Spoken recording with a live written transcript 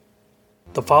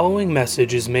The following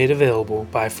message is made available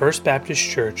by First Baptist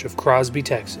Church of Crosby,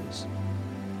 Texas.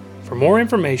 For more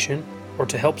information or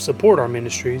to help support our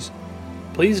ministries,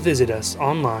 please visit us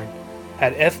online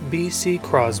at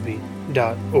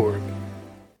fbccrosby.org.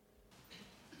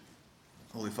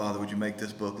 Holy Father, would you make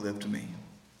this book live to me?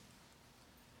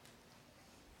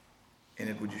 In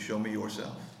it, would you show me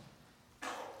yourself?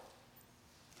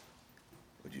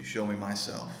 Would you show me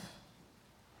myself,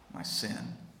 my sin,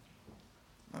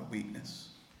 my weakness,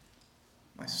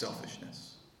 my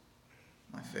selfishness,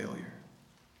 my failure?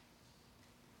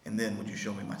 And then would you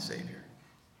show me my Savior,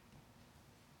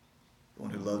 the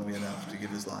one who loved me enough to give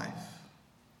his life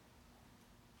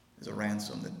as a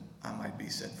ransom that I might be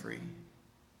set free?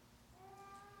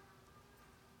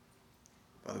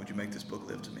 Father, would you make this book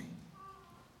live to me?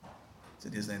 It's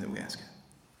in his name that we ask it.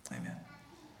 Amen.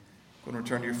 Go and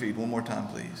return to your feet one more time,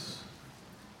 please.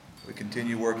 We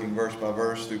continue working verse by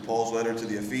verse through Paul's letter to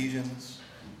the Ephesians.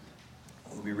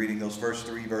 We'll be reading those first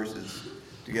 3 verses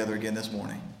together again this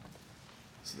morning.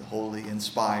 This is the holy,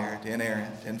 inspired,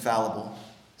 inerrant, infallible,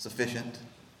 sufficient,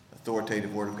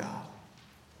 authoritative Word of God.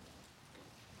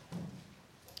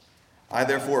 I,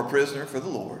 therefore, a prisoner for the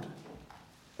Lord,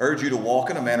 urge you to walk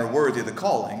in a manner worthy of the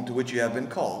calling to which you have been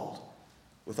called,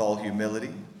 with all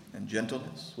humility and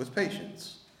gentleness, with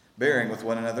patience, bearing with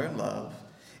one another in love,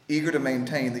 eager to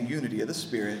maintain the unity of the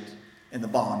Spirit in the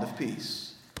bond of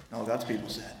peace. And all God's people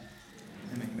said.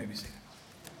 Maybe sing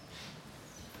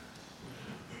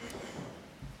it.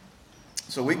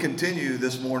 So we continue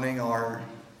this morning our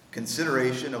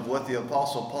consideration of what the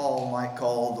Apostle Paul might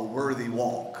call the worthy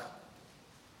walk.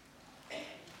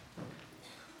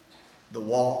 The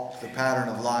walk, the pattern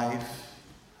of life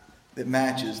that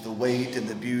matches the weight and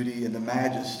the beauty and the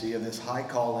majesty of this high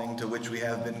calling to which we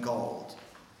have been called.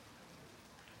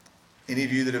 Any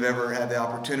of you that have ever had the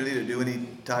opportunity to do any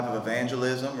type of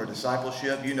evangelism or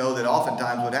discipleship, you know that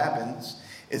oftentimes what happens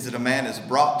is that a man is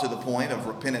brought to the point of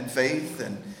repentant faith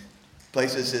and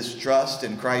places his trust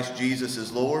in Christ Jesus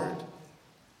as Lord.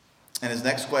 And his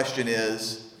next question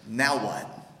is, now what?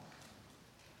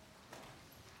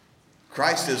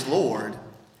 Christ is Lord.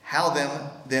 How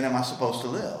then am I supposed to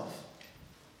live?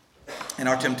 And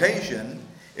our temptation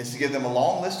is to give them a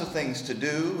long list of things to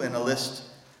do and a list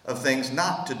of things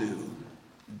not to do.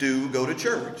 Do go to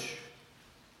church.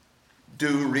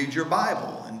 Do read your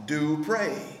Bible and do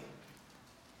pray.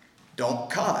 Don't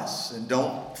cuss and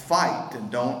don't fight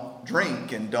and don't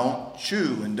drink and don't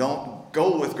chew and don't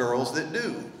go with girls that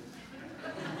do.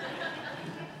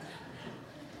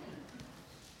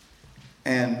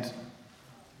 And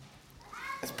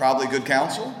it's probably good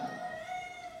counsel.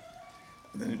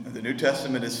 The New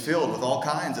Testament is filled with all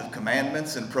kinds of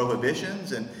commandments and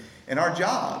prohibitions, and our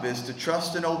job is to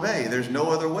trust and obey. There's no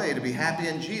other way to be happy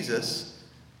in Jesus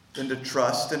than to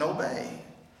trust and obey.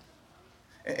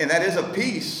 And that is a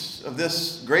piece of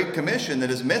this great commission that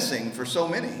is missing for so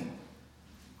many.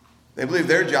 They believe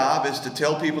their job is to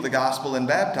tell people the gospel and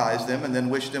baptize them and then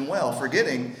wish them well,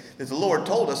 forgetting that the Lord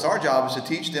told us our job is to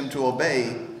teach them to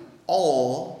obey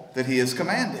all that he has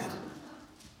commanded.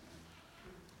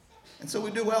 And so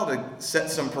we do well to set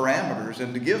some parameters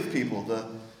and to give people the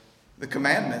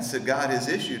commandments that God has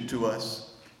issued to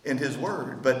us in his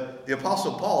word. But the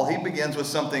Apostle Paul, he begins with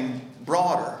something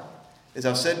broader. As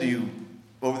I've said to you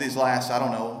over these last,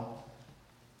 4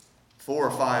 or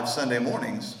 5 Sunday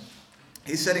mornings,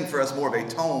 he's setting for us more of a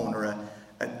tone or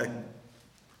a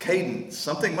cadence,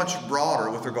 something much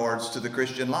broader with regards to the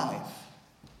Christian life.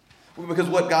 Because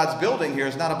what God's building here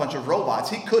is not a bunch of robots.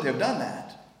 He could have done that.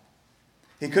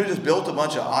 He could have just built a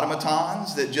bunch of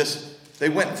automatons that they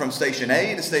went from station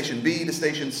A to station B to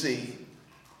station C.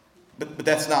 But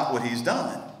that's not what he's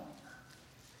done.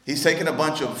 He's taken a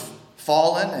bunch of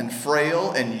fallen and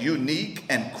frail and unique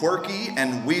and quirky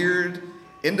and weird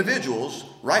individuals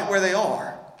right where they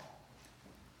are,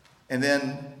 and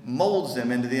then molds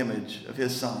them into the image of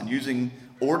his Son using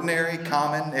ordinary,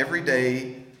 common,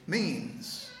 everyday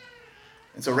means.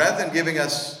 And so rather than giving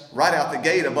us right out the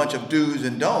gate a bunch of do's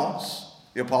and don'ts,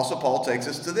 the Apostle Paul takes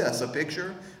us to this, a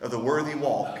picture of the worthy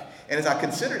walk. And as I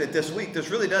considered it this week, this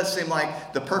really does seem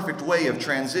like the perfect way of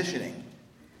transitioning.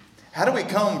 How do we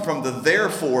come from the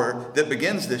therefore that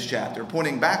begins this chapter,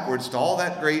 pointing backwards to all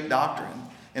that great doctrine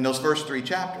in those first 3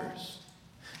 chapters,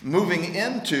 moving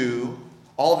into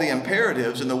all the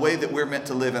imperatives and the way that we're meant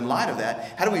to live in light of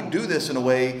that? How do we do this in a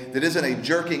way that isn't a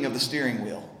jerking of the steering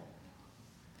wheel?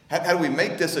 How do we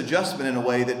make this adjustment in a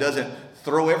way that doesn't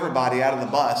throw everybody out of the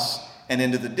bus and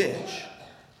into the ditch?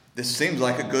 This seems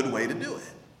like a good way to do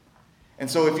it. And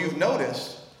so if you've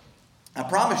noticed, I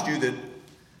promised you that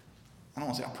I don't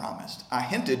want to say I promised. I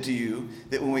hinted to you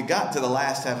that when we got to the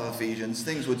last half of Ephesians,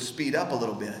 things would speed up a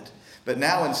little bit. But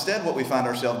now instead what we find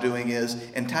ourselves doing is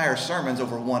entire sermons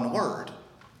over one word.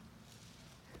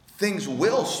 Things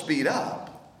will speed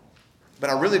up, but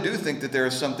I really do think that there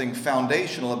is something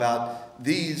foundational about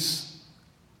these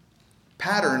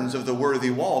patterns of the worthy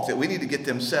walk that we need to get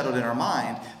them settled in our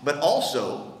mind. But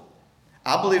also,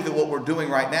 I believe that what we're doing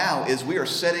right now is we are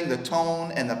setting the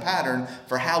tone and the pattern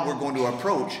for how we're going to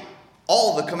approach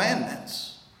all the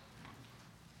commandments.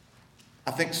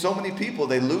 I think so many people,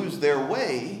 they lose their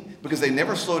way because they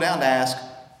never slow down to ask,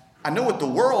 I know what the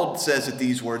world says that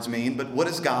these words mean, but what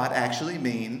does God actually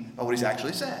mean by what he's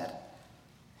actually said?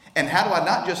 And how do I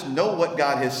not just know what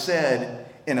God has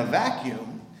said in a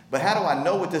vacuum, but how do I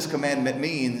know what this commandment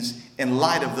means in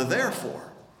light of the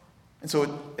therefore? And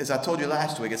so, as I told you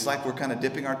last week, it's like we're kind of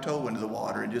dipping our toe into the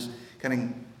water and just kind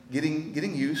of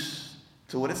getting used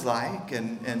to what it's like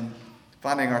and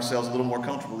finding ourselves a little more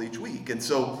comfortable each week. And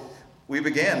so we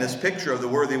began this picture of the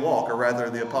worthy walk, or rather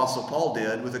the Apostle Paul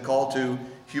did, with a call to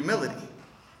humility.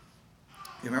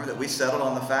 You remember that we settled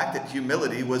on the fact that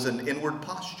humility was an inward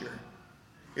posture.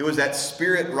 It was that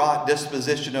spirit-wrought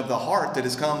disposition of the heart that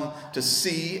has come to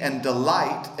see and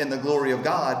delight in the glory of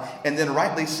God, and then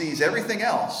rightly sees everything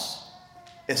else,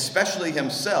 especially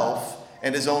himself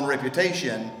and his own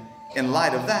reputation, in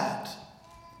light of that.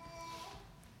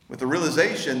 With the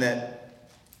realization that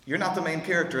you're not the main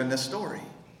character in this story.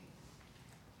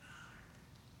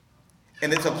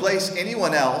 And it's a place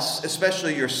anyone else,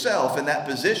 especially yourself, in that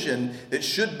position that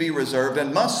should be reserved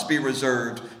and must be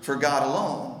reserved for God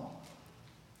alone.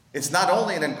 It's not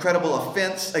only an incredible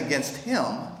offense against him,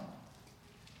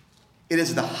 it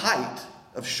is the height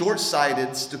of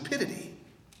short-sighted stupidity.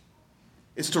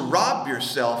 It's to rob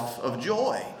yourself of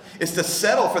joy. It's to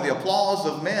settle for the applause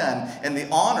of men and the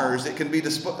honors that can be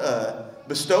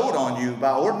bestowed on you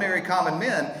by ordinary common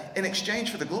men in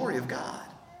exchange for the glory of God.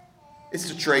 It's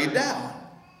to trade down.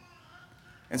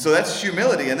 And so that's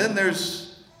humility. And then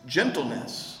there's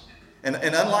gentleness. And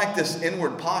unlike this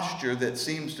inward posture that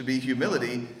seems to be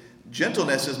humility,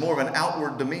 gentleness is more of an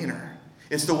outward demeanor.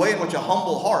 It's the way in which a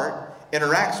humble heart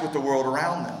interacts with the world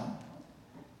around them.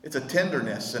 It's a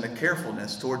tenderness and a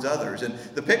carefulness towards others. And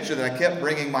the picture that I kept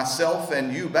bringing myself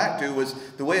and you back to was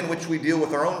the way in which we deal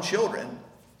with our own children.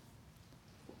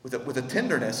 With a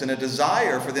tenderness and a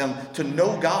desire for them to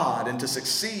know God and to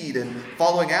succeed in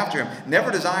following after him. Never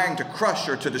desiring to crush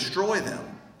or to destroy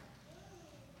them.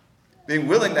 Being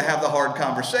willing to have the hard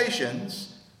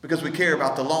conversations because we care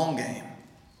about the long game.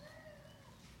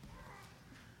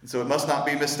 And so it must not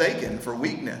be mistaken for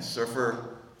weakness or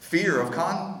for fear of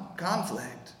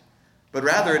conflict. But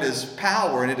rather it is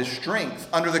power and it is strength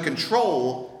under the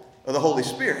control of the Holy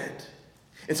Spirit.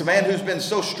 It's a man who's been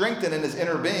so strengthened in his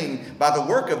inner being by the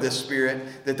work of this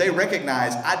Spirit that they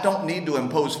recognize, I don't need to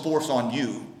impose force on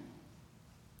you.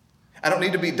 I don't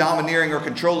need to be domineering or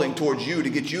controlling towards you to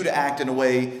get you to act in a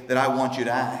way that I want you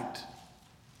to act.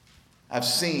 I've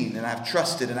seen and I've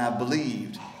trusted and I've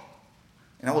believed,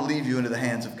 and I will leave you into the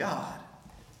hands of God.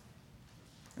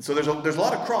 And so there's a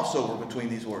lot of crossover between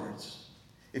these words.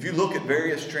 If you look at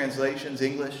various translations,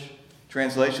 English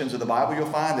translations of the Bible,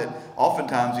 you'll find that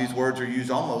oftentimes these words are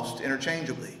used almost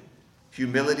interchangeably.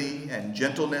 Humility and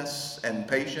gentleness and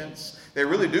patience. They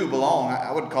really do belong,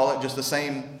 I would call it just the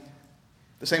same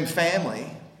family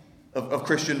of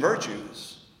Christian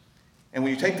virtues. And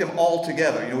when you take them all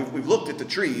together, we've looked at the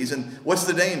trees, and what's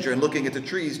the danger in looking at the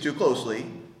trees too closely?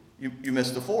 You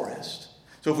miss the forest.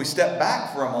 So if we step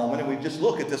back for a moment and we just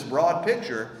look at this broad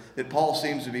picture that Paul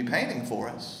seems to be painting for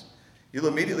us, you'll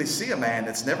immediately see a man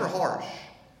that's never harsh,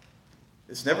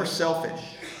 it's never selfish,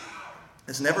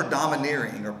 it's never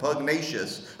domineering or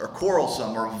pugnacious or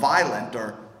quarrelsome or violent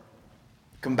or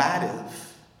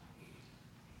combative.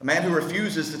 A man who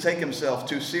refuses to take himself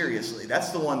too seriously. That's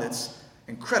the one that's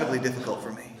incredibly difficult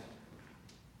for me.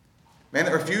 A man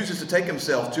that refuses to take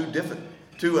himself too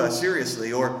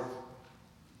seriously, or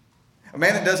a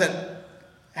man that doesn't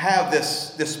have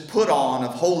this put on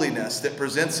of holiness that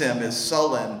presents him as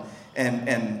sullen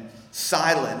and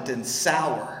silent and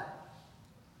sour.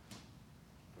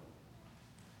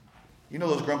 You know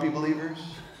those grumpy believers?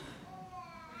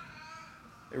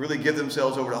 They really give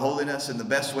themselves over to holiness, and the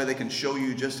best way they can show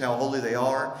you just how holy they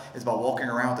are is by walking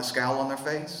around with a scowl on their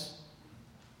face,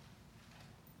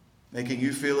 making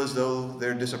you feel as though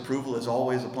their disapproval is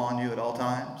always upon you at all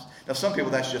times. Now, some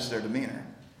people, that's just their demeanor.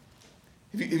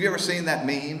 Have you ever seen that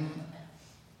meme?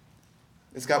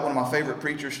 It's got one of my favorite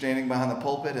preachers standing behind the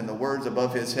pulpit, and the words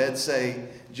above his head say,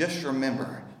 just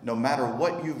remember, no matter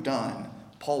what you've done,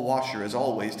 Paul Washer is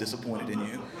always disappointed in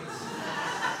you.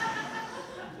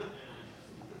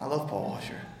 I love Paul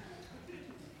Washer.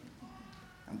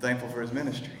 I'm thankful for his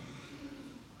ministry.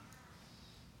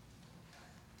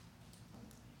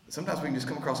 Sometimes we can just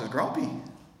come across as grumpy.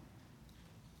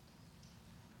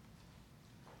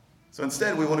 So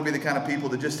instead, we want to be the kind of people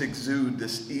that just exude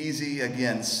this easy,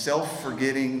 again,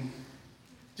 self-forgetting,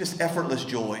 just effortless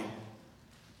joy.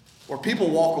 Where people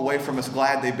walk away from us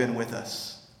glad they've been with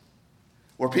us.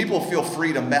 Where people feel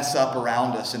free to mess up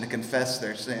around us and to confess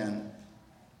their sin.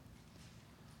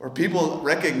 Where people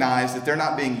recognize that they're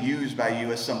not being used by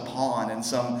you as some pawn in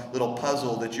some little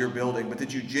puzzle that you're building, but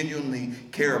that you genuinely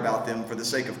care about them for the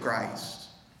sake of Christ.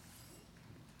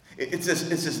 It's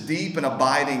this deep and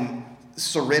abiding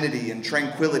serenity and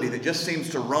tranquility that just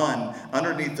seems to run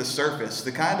underneath the surface.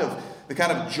 The kind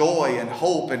of joy and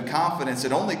hope and confidence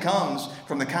that only comes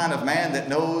from the kind of man that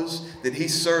knows that he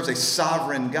serves a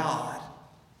sovereign God.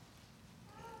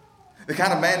 The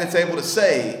kind of man that's able to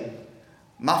say,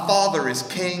 my Father is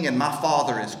king and my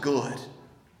Father is good.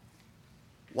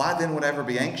 Why then would I ever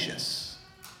be anxious?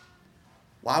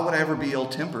 Why would I ever be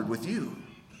ill-tempered with you?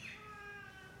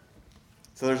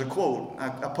 So there's a quote. I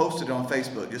posted it on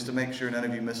Facebook just to make sure none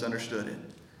of you misunderstood it.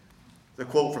 The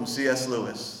quote from C.S.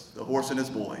 Lewis, The Horse and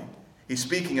His Boy. He's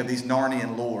speaking of these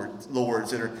Narnian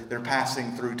lords that are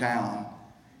passing through town.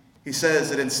 He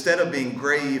says that instead of being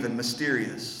grave and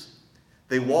mysterious,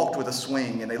 they walked with a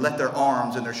swing and they let their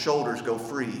arms and their shoulders go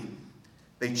free.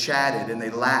 They chatted and they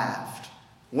laughed.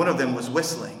 One of them was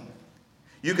whistling.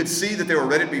 You could see that they were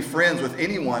ready to be friends with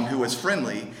anyone who was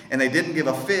friendly, and they didn't give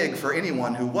a fig for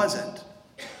anyone who wasn't.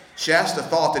 Shasta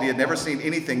thought that he had never seen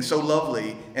anything so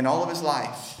lovely in all of his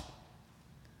life.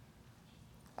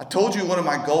 I told you one of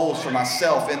my goals for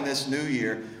myself in this new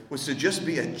year was to just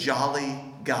be a jolly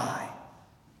guy.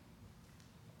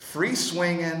 Free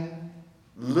swinging,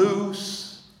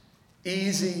 loose,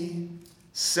 easy,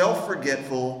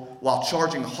 self-forgetful, while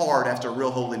charging hard after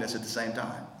real holiness at the same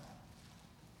time.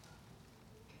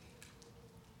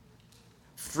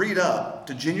 Freed up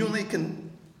to genuinely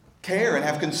care and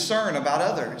have concern about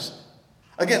others.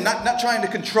 Again, not trying to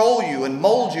control you and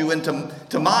mold you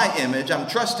into my image. I'm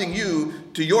trusting you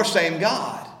to your same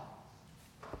God.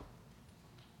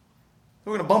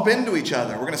 We're going to bump into each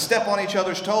other. We're going to step on each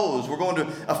other's toes. We're going to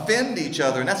offend each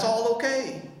other, and that's all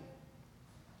okay.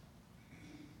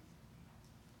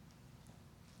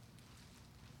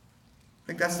 I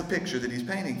think that's the picture that he's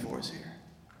painting for us here.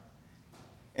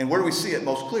 And where do we see it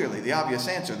most clearly? The obvious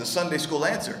answer, the Sunday school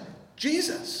answer,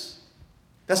 Jesus.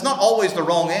 That's not always the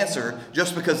wrong answer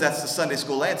just because that's the Sunday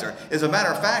school answer. As a matter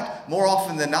of fact, more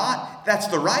often than not, that's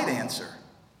the right answer.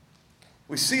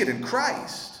 We see it in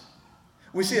Christ.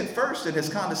 We see it first in his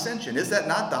condescension. Is that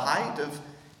not the height of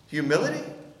humility?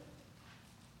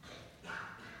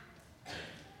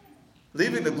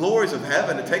 Leaving the glories of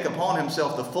heaven to take upon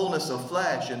himself the fullness of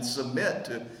flesh and submit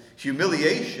to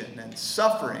humiliation and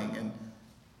suffering and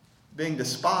being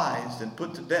despised and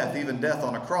put to death, even death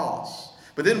on a cross.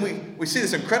 But then we see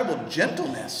this incredible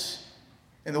gentleness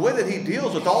in the way that he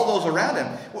deals with all those around him.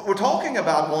 We're talking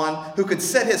about one who could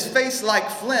set his face like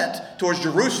flint towards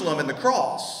Jerusalem and the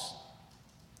cross.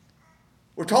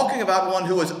 We're talking about one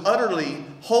who was utterly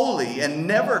holy and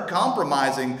never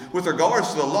compromising with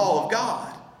regards to the law of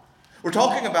God. We're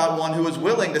talking about one who was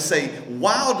willing to say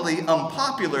wildly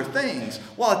unpopular things,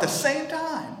 while at the same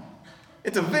time,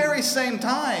 at the very same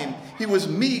time, he was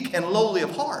meek and lowly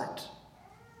of heart.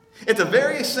 At the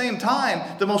very same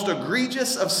time, the most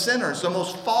egregious of sinners, the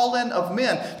most fallen of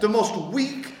men, the most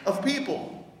weak of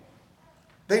people,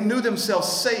 they knew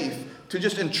themselves safe to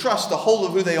just entrust the whole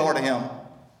of who they are to him.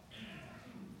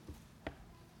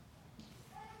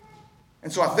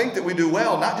 And so I think that we do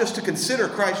well not just to consider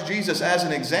Christ Jesus as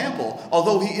an example,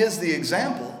 although he is the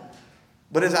example,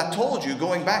 but as I told you,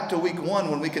 going back to week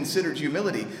 1 when we considered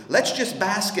humility, let's just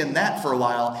bask in that for a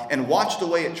while and watch the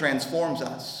way it transforms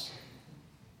us.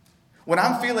 When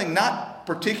I'm feeling not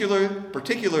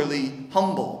particularly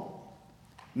humble,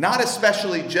 not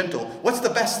especially gentle, what's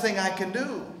the best thing I can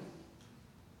do?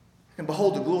 I can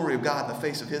behold the glory of God in the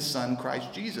face of his Son,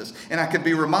 Christ Jesus. And I can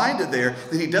be reminded there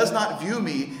that he does not view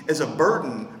me as a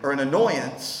burden or an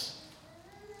annoyance.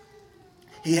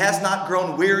 He has not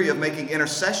grown weary of making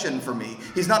intercession for me.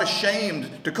 He's not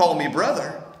ashamed to call me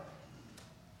brother.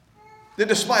 That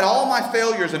despite all my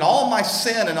failures and all my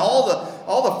sin and all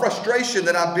the frustration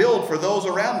that I build for those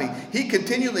around me, he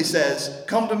continually says,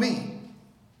 come to me.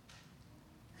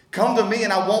 Come to me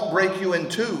and I won't break you in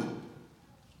two.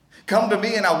 Come to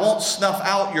me and I won't snuff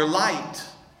out your light.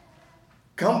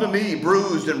 Come to me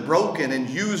bruised and broken and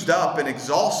used up and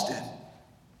exhausted.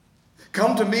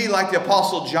 Come to me like the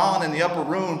Apostle John in the upper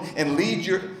room and lean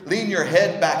your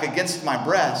head back against my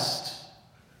breast.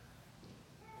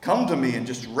 come to me and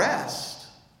just rest.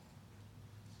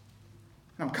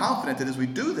 And I'm confident that as we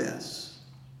do this,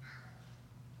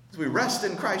 as we rest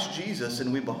in Christ Jesus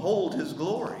and we behold his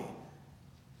glory,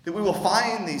 that we will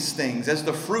find these things as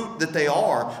the fruit that they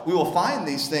are. We will find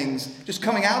these things just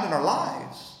coming out in our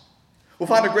lives. We'll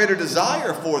find a greater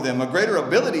desire for them, a greater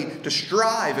ability to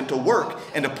strive and to work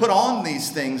and to put on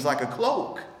these things like a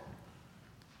cloak.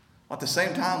 At the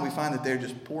same time, we find that they're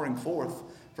just pouring forth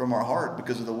from our heart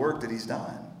because of the work that he's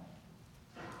done.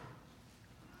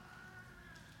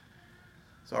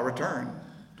 So I return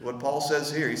to what Paul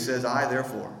says here. He says, I,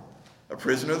 therefore, a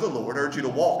prisoner of the Lord, urge you to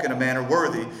walk in a manner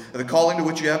worthy of the calling to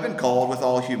which you have been called, with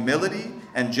all humility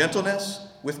and gentleness,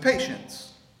 with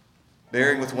patience,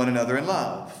 bearing with one another in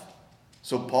love.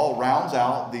 So Paul rounds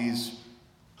out these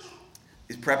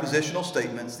prepositional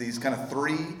statements, these kind of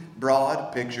three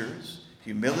broad pictures: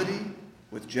 humility,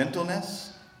 with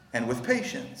gentleness, and with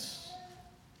patience.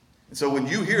 And so when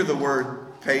you hear the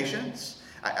word patience,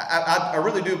 I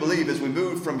really do believe as we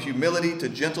move from humility to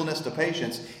gentleness to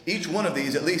patience, each one of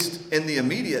these, at least in the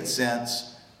immediate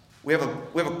sense, we have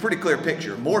a pretty clear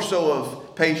picture. More so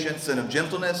of patience than of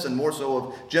gentleness, and more so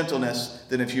of gentleness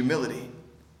than of humility.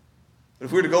 But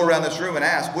if we were to go around this room and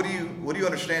ask, what do you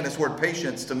understand this word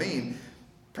patience to mean?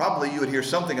 Probably you would hear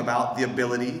something about the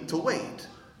ability to wait,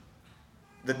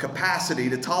 the capacity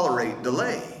to tolerate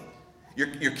delay.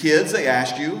 Your kids, they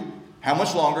ask you, how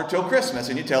much longer till Christmas?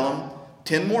 And you tell them,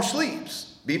 10 more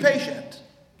sleeps. Be patient.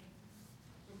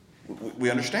 We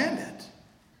understand it.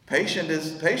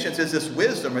 Patience is this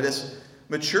wisdom or this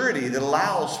maturity that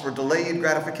allows for delayed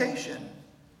gratification.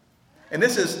 And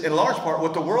this is in large part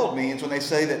what the world means when they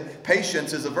say that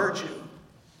patience is a virtue.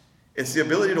 It's the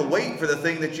ability to wait for the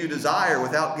thing that you desire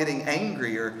without getting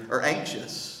angry or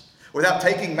anxious, without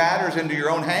taking matters into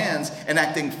your own hands and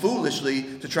acting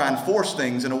foolishly to try and force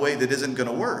things in a way that isn't going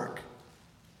to work.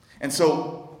 And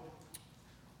so,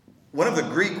 one of the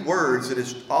Greek words that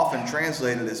is often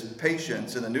translated as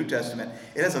patience in the New Testament,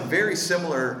 it has a very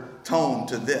similar tone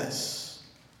to this.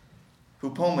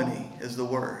 Hupomene is the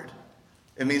word.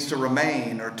 It means to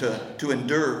remain or to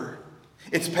endure.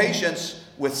 It's patience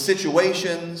with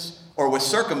situations or with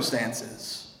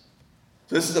circumstances.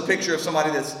 So this is a picture of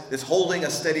somebody that's holding a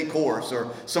steady course,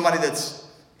 or somebody that's,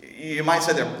 you might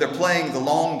say they're playing the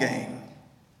long game.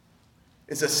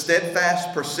 It's a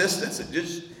steadfast persistence. It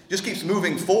just keeps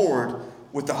moving forward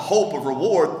with the hope of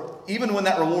reward, even when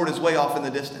that reward is way off in the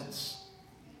distance.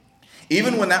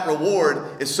 Even when that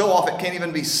reward is so off, it can't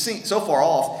even be seen, so far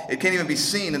off, it can't even be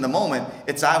seen in the moment.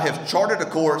 It's, I have charted a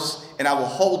course and I will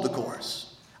hold the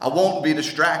course. I won't be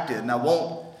distracted and I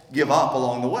won't give up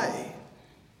along the way.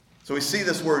 So we see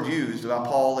this word used by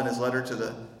Paul in his letter to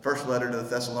the first letter to the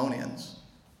Thessalonians.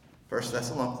 1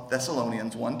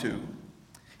 Thessalonians 1:2.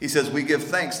 He says, we give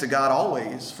thanks to God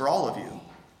always for all of you,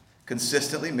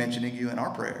 consistently mentioning you in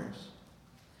our prayers,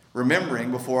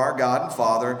 remembering before our God and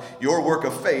Father your work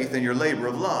of faith and your labor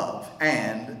of love,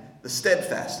 and the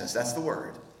steadfastness, that's the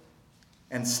word,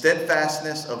 and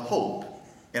steadfastness of hope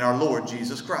in our Lord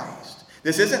Jesus Christ.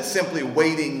 This isn't simply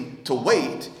waiting to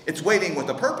wait, it's waiting with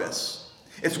a purpose.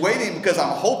 It's waiting because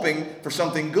I'm hoping for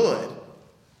something good.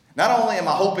 Not only am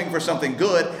I hoping for something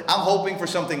good, I'm hoping for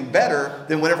something better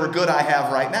than whatever good I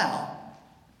have right now.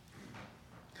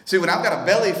 See, when I've got a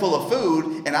belly full of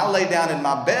food and I lay down in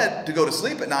my bed to go to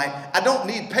sleep at night, I don't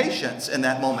need patience in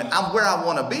that moment. I'm where I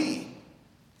want to be.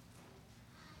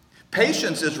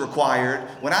 Patience is required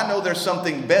when I know there's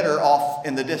something better off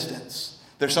in the distance.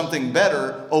 There's something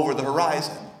better over the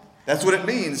horizon. That's what it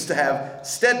means to have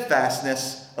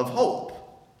steadfastness of hope.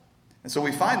 And so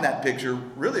we find that picture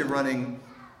really running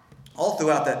all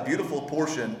throughout that beautiful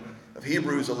portion of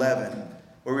Hebrews 11,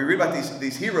 where we read about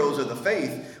these heroes of the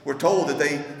faith. We're told that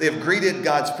they have greeted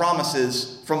God's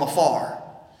promises from afar.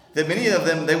 That many of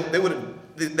them,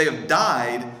 they have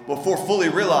died before fully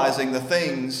realizing the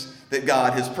things that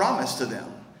God has promised to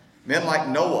them. Men like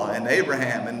Noah and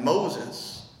Abraham and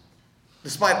Moses,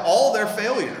 despite all their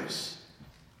failures.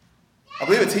 I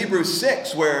believe it's Hebrews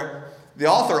 6 where the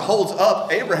author holds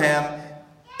up Abraham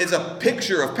as a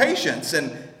picture of patience.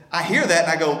 And I hear that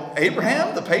and I go,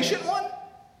 Abraham, the patient one?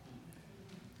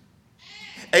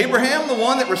 Abraham, the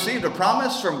one that received a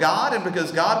promise from God, and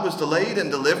because God was delayed in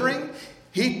delivering,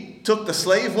 he took the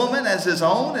slave woman as his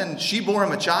own and she bore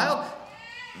him a child?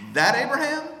 That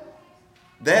Abraham?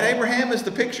 That Abraham is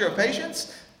the picture of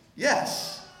patience?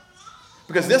 Yes.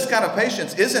 Because this kind of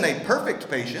patience isn't a perfect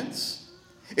patience.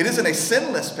 It isn't a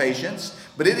sinless patience,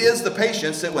 but it is the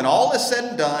patience that when all is said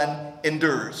and done,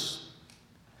 endures.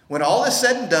 When all is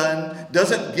said and done,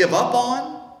 doesn't give up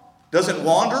on, doesn't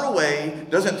wander away,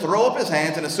 doesn't throw up his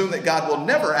hands and assume that God will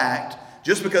never act,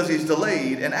 just because he's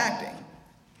delayed in acting.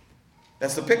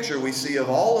 That's the picture we see of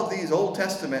all of these Old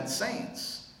Testament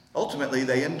saints. Ultimately,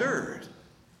 they endured.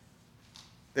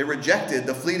 They rejected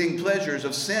the fleeting pleasures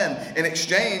of sin in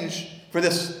exchange for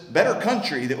this better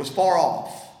country that was far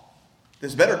off,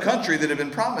 this better country that had been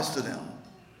promised to them.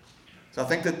 So I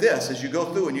think that this, as you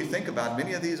go through and you think about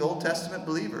many of these Old Testament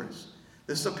believers,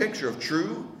 this is a picture of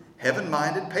true,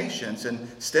 heaven-minded patience and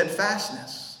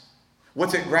steadfastness.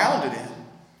 What's it grounded in?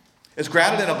 It's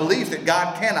grounded in a belief that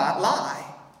God cannot lie.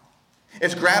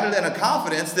 It's grounded in a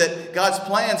confidence that God's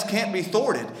plans can't be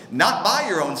thwarted, not by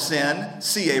your own sin,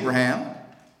 see Abraham.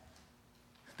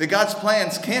 That God's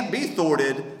plans can't be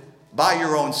thwarted by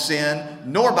your own sin,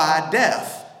 nor by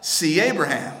death, see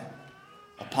Abraham,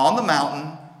 upon the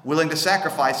mountain, willing to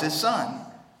sacrifice his son.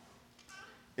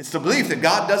 It's the belief that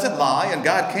God doesn't lie and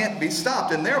God can't be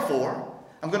stopped, and therefore,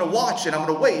 I'm going to watch and I'm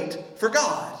going to wait for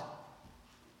God.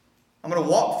 I'm going to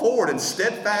walk forward in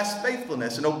steadfast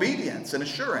faithfulness and obedience and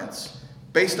assurance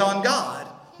based on God,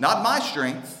 not my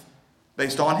strength,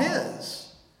 based on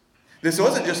His. This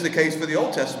wasn't just the case for the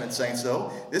Old Testament saints,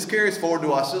 though. This carries forward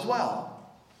to us as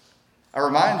well. I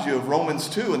remind you of Romans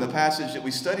 2 in the passage that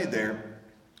we studied there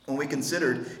when we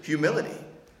considered humility.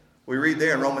 We read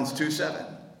there in Romans 2:7,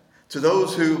 to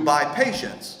those who by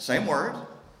patience, same word,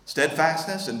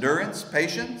 steadfastness, endurance,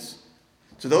 patience,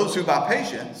 to those who by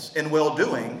patience in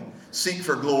well-doing seek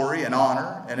for glory and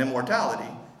honor and immortality,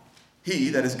 He,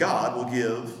 that is God, will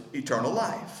give eternal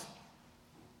life.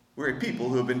 We're a people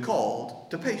who have been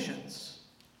called to patience.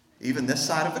 Even this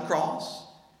side of the cross,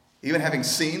 even having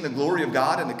seen the glory of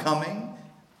God in the coming,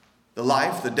 the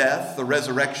life, the death, the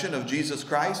resurrection of Jesus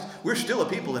Christ, we're still a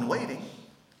people in waiting.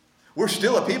 We're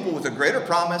still a people with a greater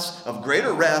promise of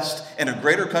greater rest and a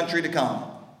greater country to come.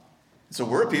 So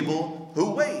we're a people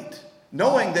who wait,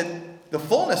 knowing that the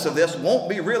fullness of this won't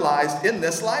be realized in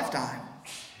this lifetime.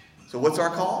 So what's our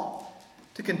call?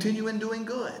 To continue in doing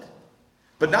good.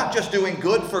 But not just doing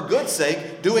good for good's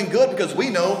sake, doing good because we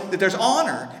know that there's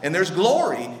honor and there's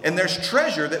glory and there's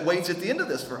treasure that waits at the end of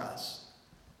this for us.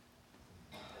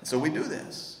 And so we do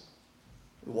this.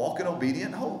 We walk in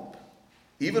obedient hope.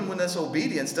 Even when this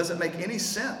obedience doesn't make any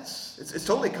sense. It's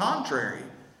totally contrary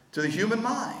to the human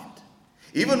mind.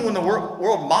 Even when the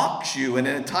world mocks you and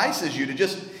entices you to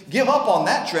just give up on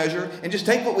that treasure and just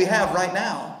take what we have right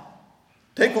now.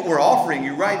 Take what we're offering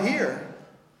you right here.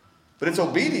 But it's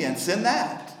obedience in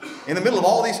that. In the middle of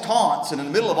all these taunts and in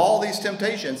the middle of all these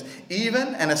temptations,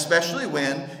 even and especially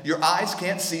when your eyes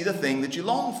can't see the thing that you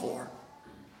long for.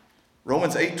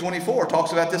 Romans 8:24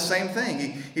 talks about this same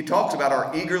thing. He talks about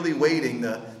our eagerly waiting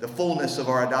the fullness of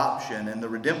our adoption and the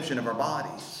redemption of our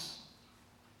bodies.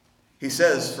 He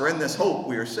says, for in this hope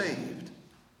we are saved.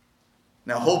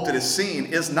 Now hope that is seen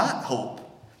is not hope.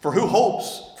 For who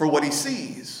hopes for what he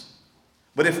sees?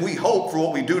 But if we hope for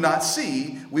what we do not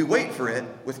see, we wait for it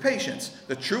with patience.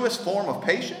 The truest form of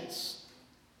patience,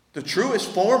 the truest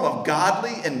form of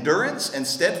godly endurance and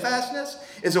steadfastness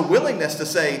is a willingness to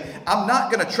say, I'm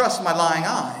not going to trust my lying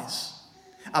eyes.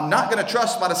 I'm not going to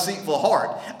trust my deceitful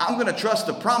heart. I'm going to trust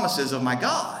the promises of my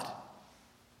God.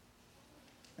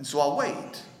 And so I'll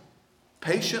wait.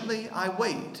 Patiently I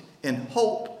wait. In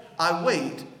hope I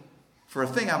wait for a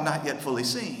thing I've not yet fully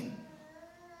seen.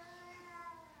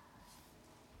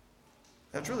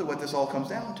 That's really what this all comes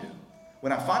down to.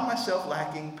 When I find myself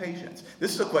lacking patience,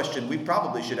 this is a question we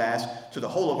probably should ask to the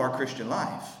whole of our Christian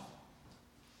life.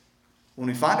 When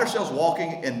we find ourselves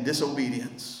walking in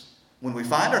disobedience, when we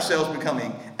find ourselves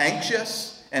becoming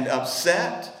anxious and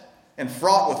upset and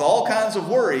fraught with all kinds of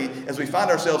worry as we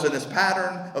find ourselves in this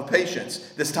pattern of patience,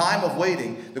 this time of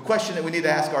waiting, the question that we need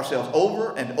to ask ourselves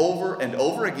over and over and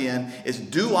over again is,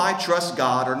 do I trust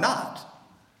God or not?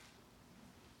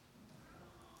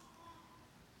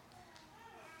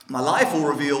 My life will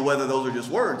reveal whether those are just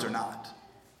words or not.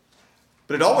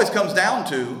 But it always comes down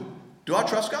to, do I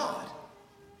trust God?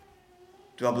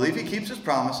 Do I believe He keeps His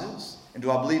promises? And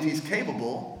do I believe He's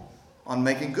capable on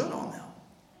making good on them?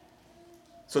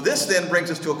 So this then brings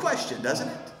us to a question, doesn't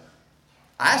it?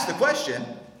 I asked the question,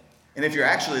 and if you're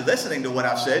actually listening to what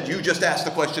I've said, you just asked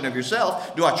the question of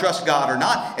yourself, do I trust God or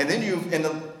not? And then you've, in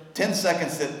the 10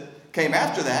 seconds that came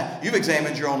after that, you've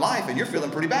examined your own life and you're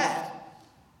feeling pretty bad.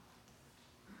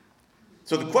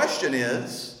 So the question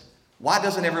is, why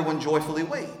doesn't everyone joyfully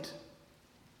wait?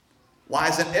 Why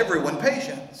isn't everyone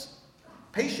patient?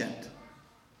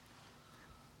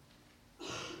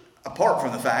 Apart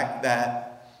from the fact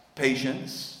that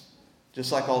patience,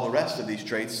 just like all the rest of these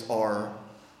traits, are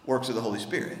works of the Holy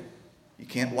Spirit. You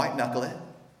can't white knuckle it.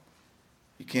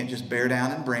 You can't just bear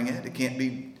down and bring it. It can't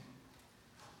be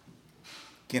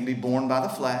born by the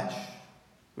flesh.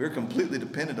 We're completely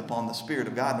dependent upon the Spirit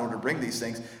of God in order to bring these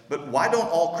things. But why don't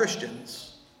all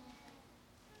Christians,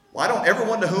 why don't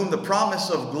everyone to whom the promise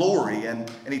of glory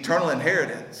and an eternal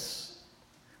inheritance,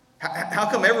 how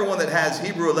come everyone that has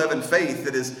Hebrew 11 faith,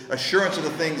 that is assurance of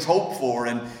the things hoped for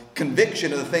and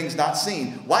conviction of the things not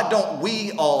seen, why don't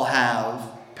we all have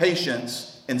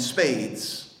patience in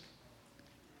spades?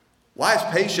 Why is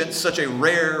patience such a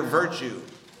rare virtue?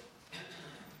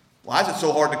 Why is it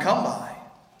so hard to come by?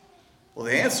 Well,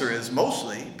 the answer is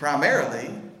primarily,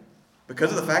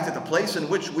 because of the fact that the place in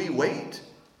which we wait,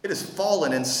 it is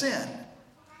fallen in sin.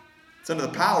 It's under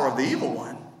the power of the evil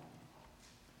one.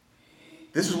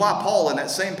 This is why Paul, in that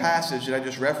same passage that I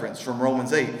just referenced from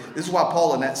Romans 8, this is why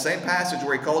Paul, in that same passage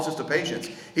where he calls us to patience,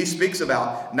 he speaks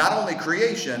about not only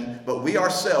creation, but we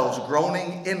ourselves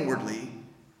groaning inwardly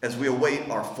as we await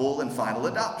our full and final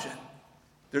adoption.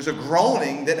 There's a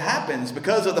groaning that happens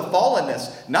because of the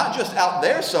fallenness, not just out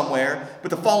there somewhere,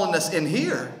 but the fallenness in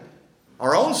here.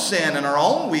 Our own sin and our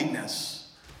own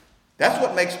weakness. That's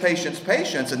what makes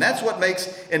patience, and that's what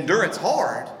makes endurance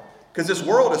hard. Because this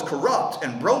world is corrupt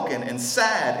and broken and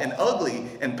sad and ugly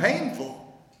and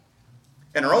painful.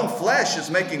 And our own flesh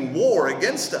is making war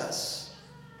against us.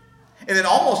 And it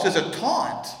almost is a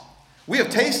taunt. We have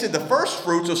tasted the first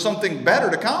fruits of something better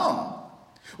to come.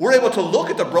 We're able to look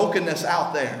at the brokenness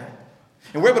out there.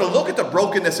 And we're able to look at the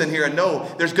brokenness in here and know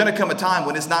there's going to come a time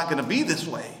when it's not going to be this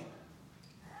way.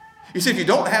 You see, if you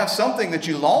don't have something that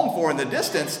you long for in the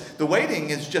distance, the waiting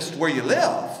is just where you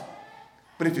live.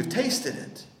 But if you've tasted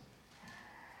it,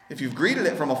 if you've greeted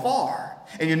it from afar,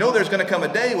 and you know there's going to come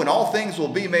a day when all things will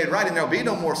be made right, and there will be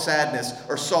no more sadness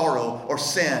or sorrow or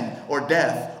sin or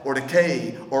death or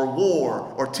decay or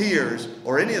war or tears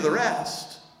or any of the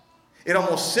rest, it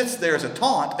almost sits there as a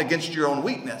taunt against your own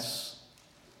weakness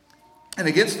and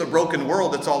against the broken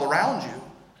world that's all around you.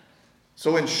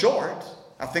 So in short,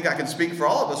 I think I can speak for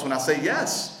all of us when I say,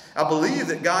 yes, I believe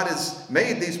that God has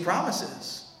made these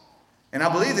promises. And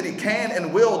I believe that he can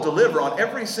and will deliver on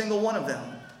every single one of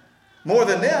them. More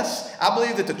than this, I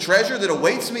believe that the treasure that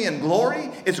awaits me in glory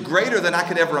is greater than I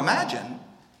could ever imagine.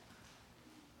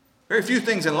 Very few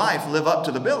things in life live up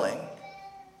to the billing.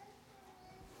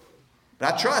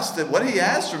 But I trust that what he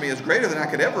has for me is greater than I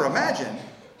could ever imagine.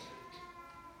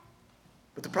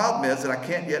 But the problem is that I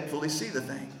can't yet fully see the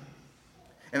thing.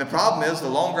 And the problem is the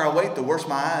longer I wait, the worse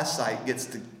my eyesight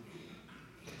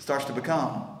starts to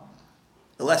become.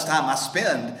 The less time I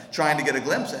spend trying to get a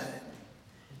glimpse at it.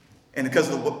 And because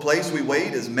the place we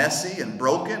wait is messy and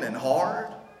broken and hard.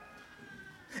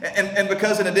 And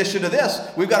because in addition to this,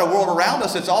 we've got a world around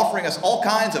us that's offering us all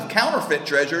kinds of counterfeit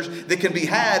treasures that can be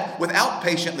had without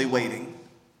patiently waiting.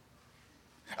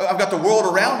 I've got the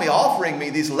world around me offering me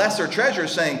these lesser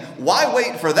treasures saying, why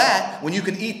wait for that when you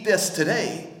can eat this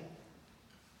today?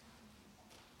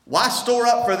 Why store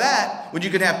up for that when you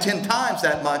can have 10 times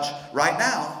that much right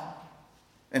now?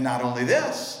 And not only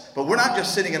this, but we're not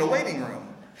just sitting in a waiting room.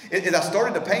 As I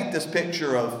started to paint this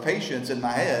picture of patience in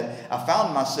my head, I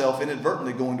found myself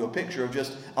inadvertently going to a picture of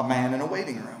just a man in a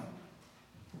waiting room.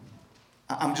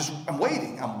 I'm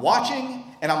waiting. I'm watching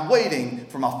and I'm waiting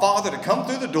for my father to come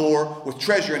through the door with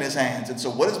treasure in his hands. And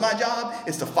so what is my job?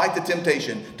 It's to fight the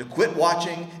temptation to quit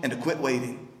watching and to quit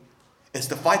waiting. It's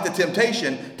to fight the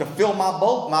temptation to fill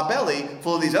my belly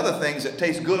full of these other things that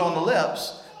taste good on the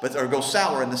lips but or go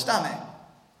sour in the stomach.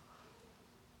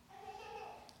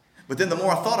 But then the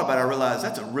more I thought about it, I realized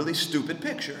that's a really stupid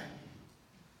picture.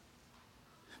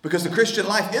 Because the Christian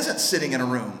life isn't sitting in a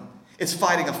room. It's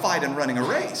fighting a fight and running a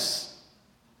race.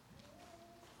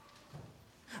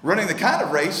 Running the kind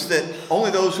of race that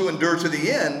only those who endure to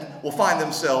the end will find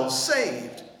themselves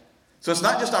saved. So it's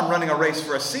not just I'm running a race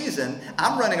for a season.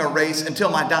 I'm running a race until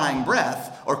my dying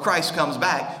breath or Christ comes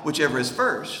back, whichever is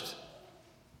first.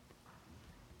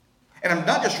 And I'm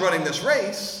not just running this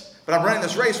race, but I'm running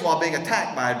this race while being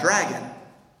attacked by a dragon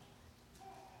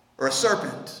or a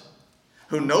serpent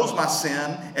who knows my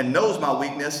sin and knows my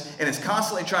weakness and is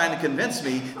constantly trying to convince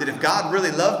me that if God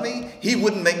really loved me, he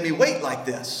wouldn't make me wait like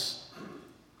this.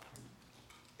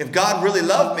 If God really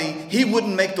loved me, he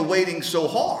wouldn't make the waiting so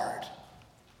hard.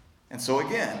 And so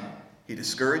again, he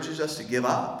discourages us to give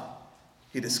up.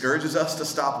 He discourages us to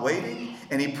stop waiting.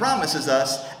 And he promises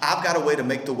us, I've got a way to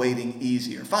make the waiting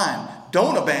easier. Fine,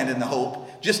 don't abandon the hope.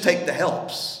 Just take the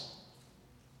helps.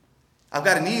 I've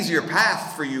got an easier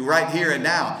path for you right here and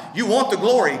now. You want the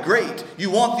glory? Great. You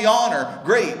want the honor?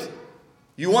 Great.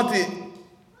 You want the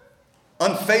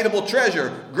unfadable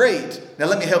treasure? Great. Now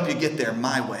let me help you get there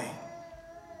my way.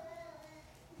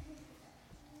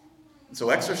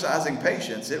 So exercising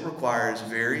patience, it requires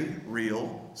very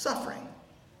real suffering.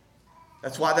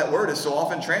 That's why that word is so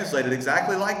often translated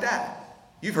exactly like that.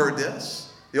 You've heard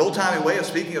this. The old-timey way of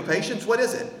speaking of patience, what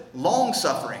is it?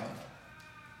 Long-suffering.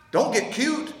 Don't get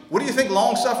cute. What do you think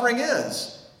long-suffering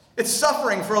is? It's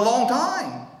suffering for a long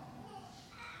time.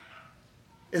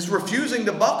 It's refusing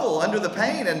to buckle under the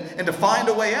pain and to find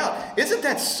a way out. Isn't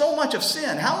that so much of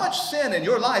sin? How much sin in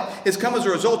your life has come as a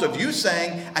result of you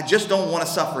saying, I just don't want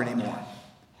to suffer anymore?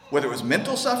 Whether it was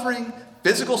mental suffering,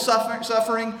 physical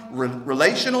suffering,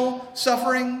 relational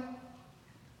suffering.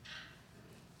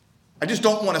 I just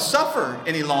don't want to suffer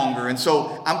any longer, and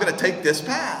so I'm going to take this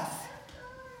path.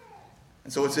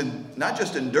 And so it's not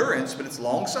just endurance, but it's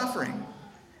long suffering.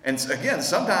 And again,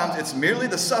 sometimes it's merely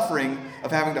the suffering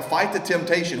of having to fight the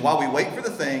temptation while we wait for the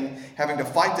thing, having to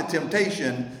fight the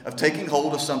temptation of taking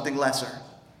hold of something lesser,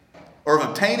 or of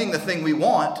obtaining the thing we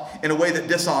want in a way that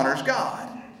dishonors God.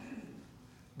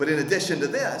 But in addition to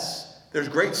this, there's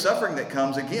great suffering that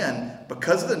comes, again,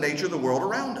 because of the nature of the world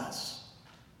around us.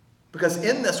 Because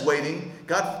in this waiting,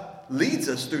 God leads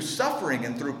us through suffering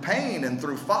and through pain and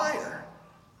through fire.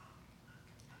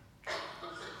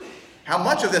 How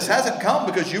much of this hasn't come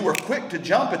because you were quick to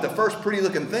jump at the first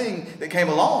pretty-looking thing that came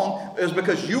along? It was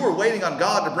because you were waiting on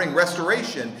God to bring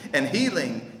restoration and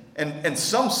healing and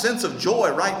some sense of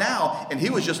joy right now, and He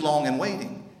was just long in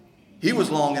waiting. He was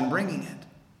long in bringing it.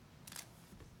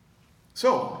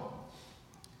 So,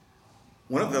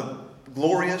 one of the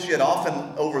glorious yet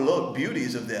often overlooked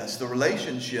beauties of this, the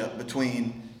relationship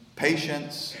between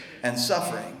patience and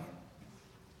suffering,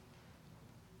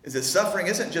 is that suffering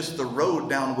isn't just the road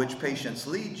down which patience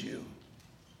leads you.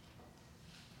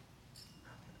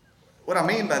 What I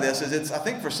mean by this is I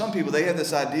think for some people they have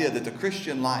this idea that the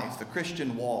Christian life, the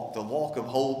Christian walk, the walk of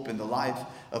hope and the life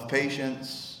of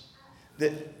patience,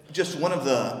 that just one of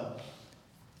the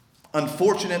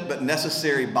unfortunate but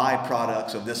necessary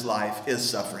byproducts of this life is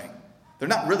suffering. They're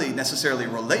not really necessarily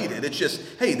related. It's just,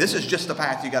 hey, this is just the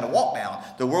path you got to walk down.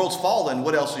 The world's fallen.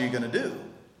 What else are you going to do?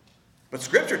 But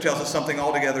Scripture tells us something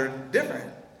altogether different.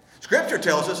 Scripture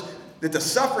tells us that the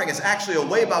suffering is actually a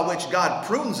way by which God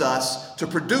prunes us to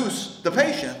produce the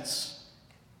patience.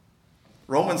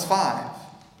 Romans 5.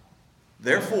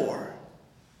 Therefore,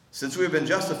 since we have been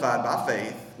justified by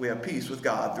faith, we have peace with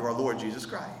God through our Lord Jesus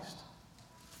Christ.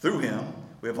 Through Him,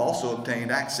 we have also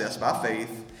obtained access by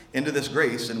faith into this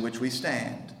grace in which we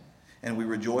stand, and we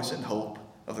rejoice in hope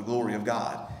of the glory of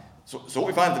God. So what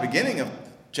we find at the beginning of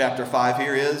chapter 5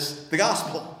 here is the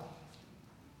gospel.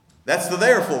 That's the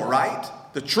therefore, right?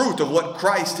 The truth of what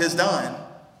Christ has done.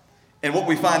 And what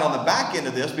we find on the back end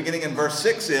of this, beginning in verse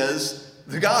 6, is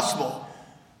the gospel.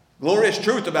 Glorious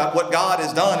truth about what God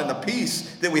has done and the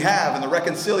peace that we have and the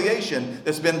reconciliation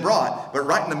that's been brought. But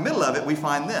right in the middle of it, we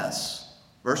find this.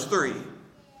 Verse 3.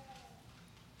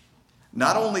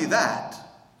 Not only that,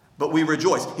 but we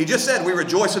rejoice. He just said we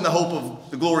rejoice in the hope of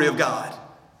the glory of God.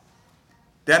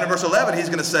 Down in verse 11, he's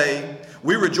going to say,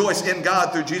 we rejoice in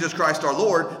God through Jesus Christ our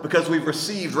Lord because we've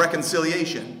received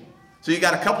reconciliation. So you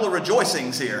got a couple of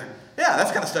rejoicings here. Yeah,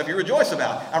 that's kind of stuff you rejoice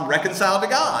about. I'm reconciled to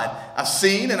God. I've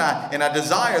seen and I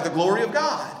desire the glory of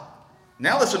God.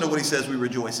 Now listen to what he says we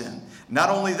rejoice in. Not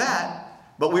only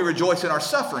that, but we rejoice in our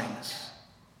sufferings.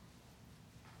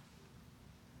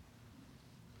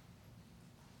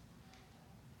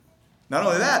 Not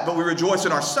only that, but we rejoice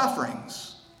in our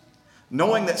sufferings,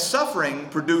 knowing that suffering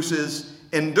produces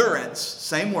endurance,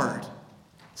 same word,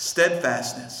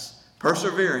 steadfastness,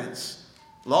 perseverance,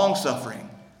 long-suffering,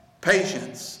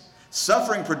 patience.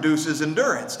 Suffering produces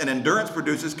endurance, and endurance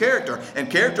produces character, and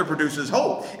character produces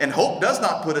hope. And hope does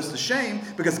not put us to shame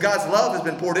because God's love has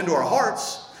been poured into our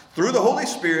hearts through the Holy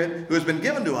Spirit who has been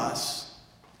given to us.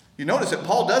 You notice that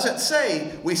Paul doesn't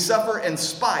say we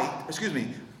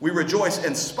we rejoice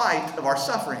in spite of our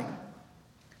suffering.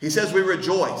 He says we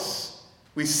rejoice,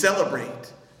 we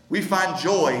celebrate, we find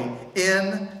joy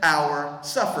in our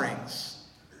sufferings.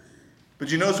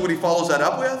 But you notice what he follows that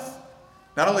up with?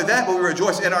 Not only that, but we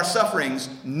rejoice in our sufferings,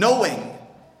 knowing.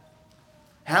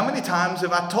 How many times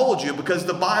have I told you, because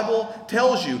the Bible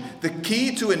tells you the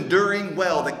key to enduring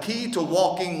well, the key to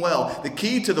walking well, the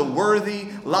key to the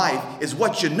worthy life is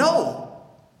what you know,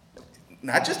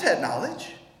 not just head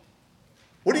knowledge.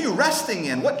 What are you resting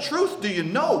in? What truth do you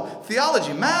know?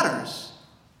 Theology matters.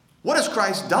 What has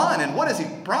Christ done and what has he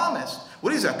promised?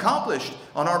 What has he accomplished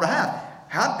on our behalf?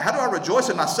 How do I rejoice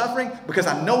in my suffering? Because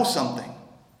I know something.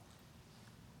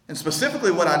 And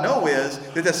specifically what I know is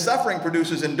that this suffering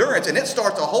produces endurance, and it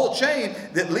starts a whole chain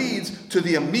that leads to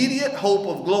the immediate hope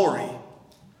of glory.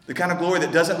 The kind of glory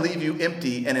that doesn't leave you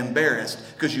empty and embarrassed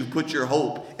because you put your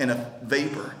hope in a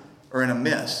vapor or in a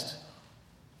mist.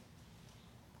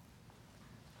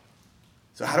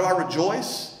 So how do I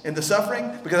rejoice in the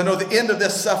suffering? Because I know the end of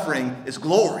this suffering is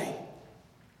glory.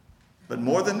 But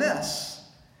more than this,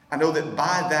 I know that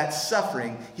by that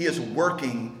suffering, he is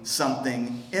working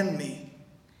something in me.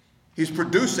 He's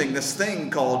producing this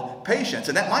thing called patience.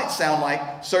 And that might sound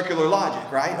like circular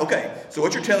logic, right? Okay, so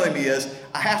what you're telling me is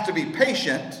I have to be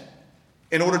patient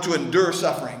in order to endure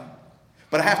suffering.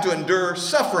 But I have to endure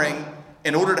suffering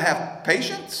in order to have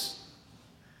patience?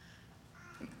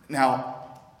 Now,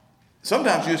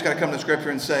 sometimes you just got to come to Scripture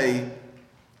and say,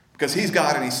 because he's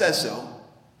God and he says so.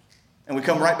 And we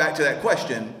come right back to that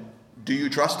question, do you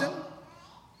trust him?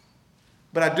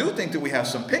 But I do think that we have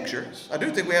some pictures. I do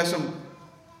think we have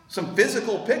some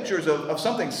physical pictures of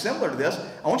something similar to this.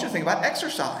 I want you to think about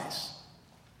exercise.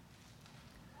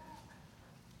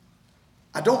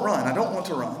 I don't run. I don't want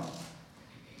to run.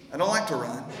 I don't like to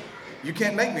run. You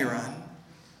can't make me run.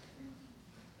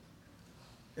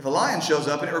 If a lion shows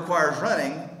up and it requires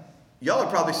running, y'all are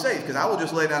probably safe because I will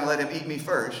just lay down and let him eat me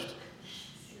first.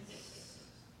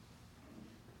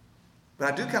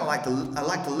 But I do kind of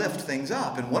like to lift things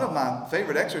up. And one of my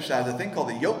favorite exercises is a thing called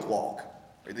the yoke walk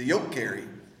or the yoke carry.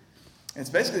 And it's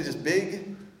basically just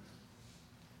big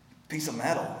piece of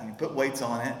metal. And you put weights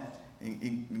on it.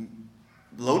 And you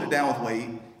load it down with weight.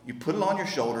 You put it on your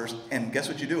shoulders. And guess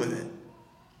what you do with it?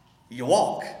 You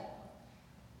walk.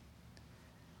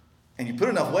 And you put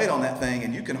enough weight on that thing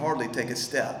and you can hardly take a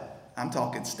step. I'm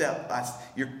talking step.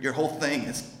 Your whole thing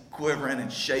is quivering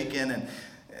and shaking. And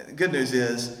the good news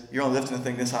is you're only lifting the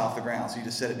thing this high off the ground, so you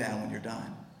just set it down when you're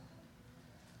done.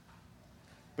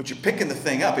 But you're picking the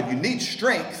thing up, and you need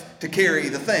strength to carry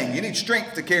the thing. You need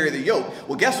strength to carry the yoke.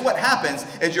 Well, guess what happens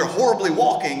as you're horribly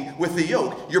walking with the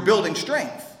yoke? You're building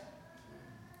strength.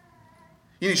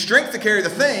 You need strength to carry the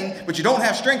thing, but you don't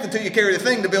have strength until you carry the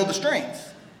thing to build the strength.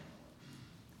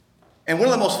 And one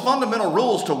of the most fundamental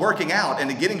rules to working out and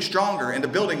to getting stronger and to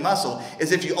building muscle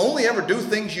is if you only ever do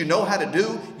things you know how to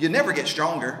do, you never get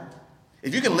stronger.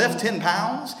 If you can lift 10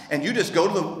 pounds and you just go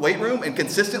to the weight room and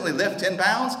consistently lift 10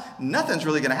 pounds, nothing's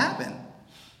really going to happen.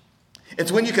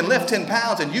 It's when you can lift 10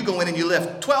 pounds and you go in and you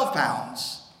lift 12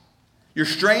 pounds. You're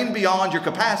strained beyond your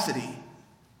capacity.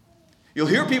 You'll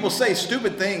hear people say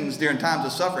stupid things during times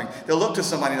of suffering. They'll look to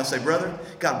somebody and they'll say, brother,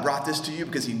 God brought this to you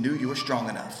because he knew you were strong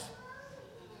enough.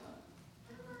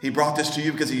 He brought this to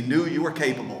you because he knew you were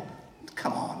capable.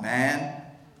 Come on, man.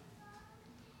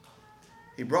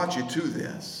 He brought you to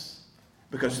this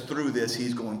because through this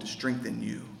he's going to strengthen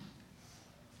you.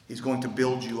 He's going to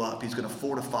build you up. He's going to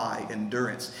fortify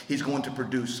endurance. He's going to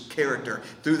produce character.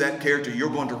 Through that character,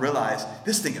 you're going to realize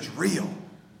this thing is real.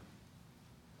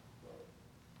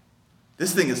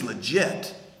 This thing is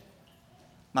legit.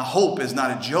 My hope is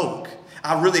not a joke.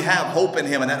 I really have hope in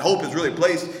him, and that hope is really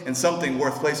placed in something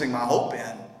worth placing my hope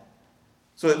in.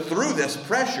 So that through this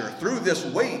pressure, through this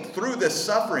weight, through this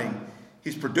suffering,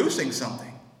 he's producing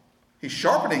something. He's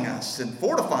sharpening us and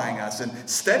fortifying us and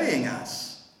steadying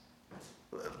us.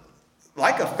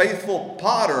 Like a faithful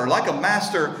potter, like a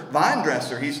master vine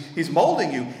dresser, he's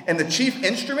molding you. And the chief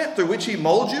instrument through which he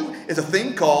molds you is a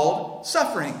thing called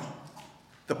suffering.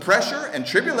 The pressure and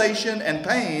tribulation and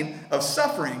pain of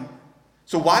suffering.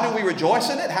 So why do we rejoice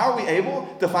in it? How are we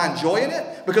able to find joy in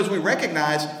it? Because we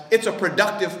recognize it's a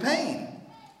productive pain.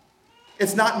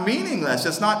 It's not meaningless.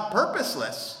 It's not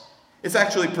purposeless. It's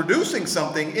actually producing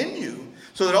something in you.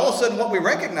 So that all of a sudden what we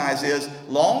recognize is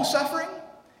long suffering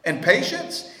and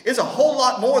patience is a whole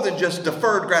lot more than just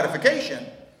deferred gratification.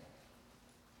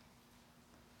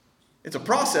 It's a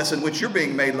process in which you're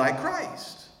being made like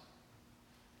Christ.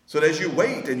 So that as you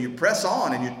wait and you press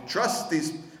on and you trust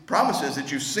these promises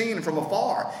that you've seen from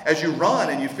afar, as you run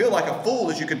and you feel like a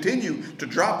fool as you continue to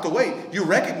drop the weight, you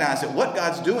recognize that what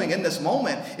God's doing in this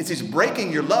moment is he's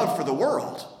breaking your love for the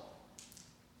world.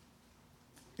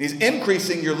 He's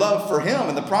increasing your love for him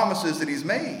and the promises that he's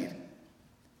made.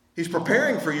 He's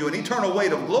preparing for you an eternal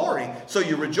weight of glory, so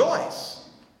you rejoice.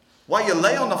 While you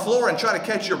lay on the floor and try to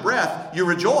catch your breath, you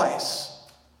rejoice.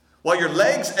 While your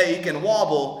legs ache and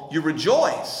wobble, you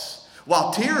rejoice.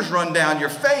 While tears run down your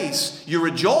face, you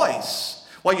rejoice.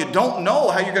 While you don't know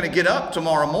how you're going to get up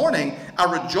tomorrow morning,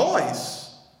 I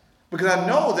rejoice. Because I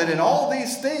know that in all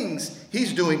these things,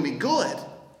 he's doing me good.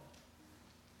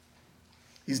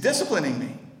 He's disciplining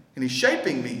me, and he's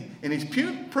shaping me, and he's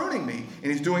pruning me,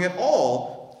 and he's doing it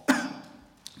all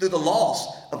through the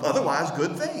loss of otherwise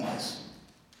good things.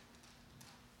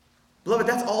 Beloved,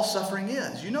 that's all suffering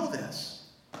is. You know this.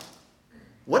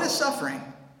 What is suffering?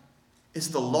 It's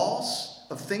the loss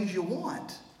of things you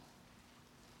want.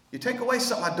 You take away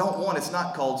something I don't want, it's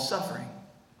not called suffering.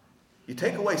 You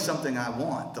take away something I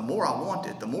want. The more I want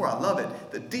it, the more I love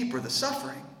it, the deeper the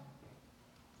suffering.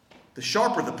 the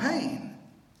sharper the pain.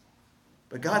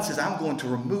 But God says, I'm going to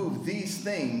remove these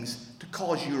things to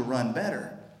cause you to run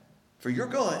better for your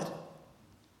good.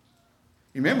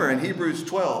 You remember in Hebrews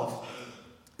 12,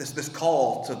 this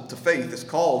call to faith, this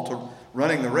call to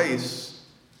running the race.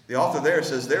 The author there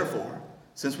says, therefore,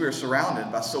 since we are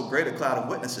surrounded by so great a cloud of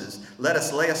witnesses, let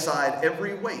us lay aside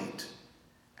every weight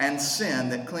and sin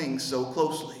that clings so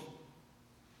closely.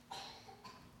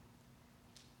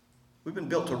 We've been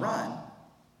built to run.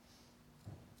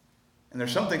 And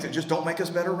there's some things that just don't make us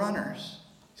better runners.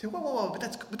 You say, whoa,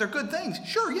 but they're good things.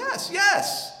 Sure, yes.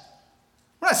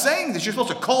 We're not saying that you're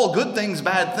supposed to call good things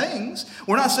bad things.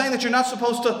 We're not saying that you're not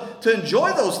supposed to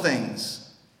enjoy those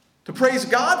things, to praise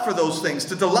God for those things,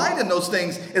 to delight in those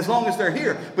things as long as they're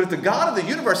here. But if the God of the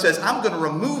universe says, I'm going to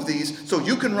remove these so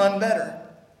you can run better.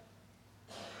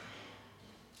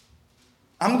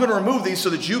 I'm going to remove these so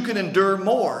that you can endure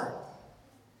more.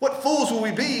 What fools will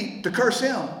we be to curse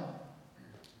him?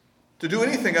 To do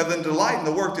anything other than delight in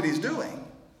the work that he's doing.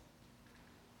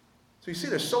 So you see,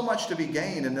 there's so much to be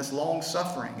gained in this long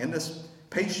suffering, in this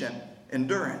patient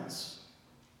endurance.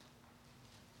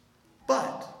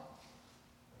 But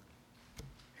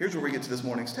here's where we get to this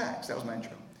morning's text. That was my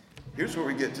intro. Here's where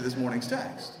we get to this morning's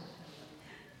text.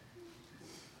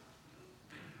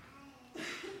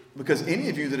 Because any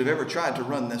of you that have ever tried to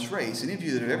run this race, any of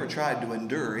you that have ever tried to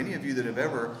endure, any of you that have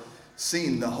ever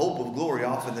seen the hope of glory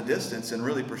off in the distance and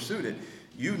really pursued it,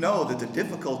 you know that the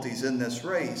difficulties in this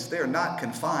race, they are not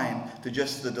confined to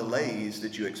just the delays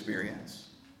that you experience.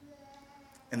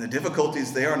 And the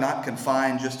difficulties, they are not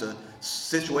confined just to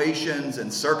situations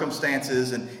and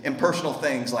circumstances and impersonal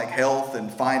things like health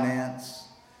and finance.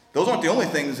 Those aren't the only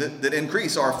things that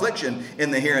increase our affliction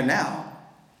in the here and now.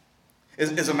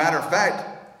 As a matter of fact,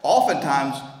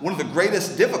 oftentimes, one of the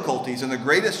greatest difficulties and the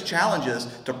greatest challenges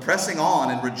to pressing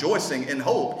on and rejoicing in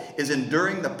hope is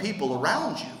enduring the people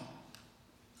around you.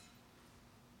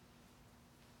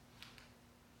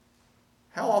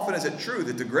 How often is it true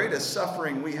that the greatest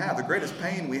suffering we have, the greatest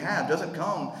pain we have, doesn't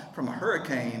come from a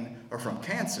hurricane or from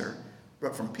cancer,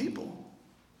 but from people,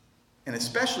 and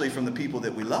especially from the people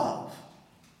that we love?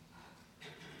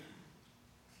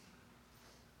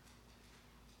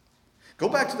 Go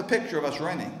back to the picture of us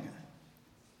running.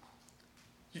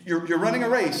 You're running a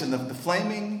race, and the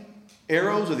flaming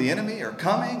arrows of the enemy are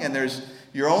coming, and there's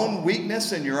your own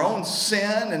weakness and your own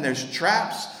sin, and there's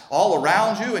traps all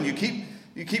around you, and you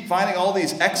keep finding all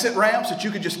these exit ramps that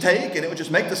you could just take, and it would just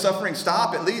make the suffering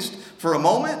stop, at least for a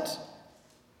moment.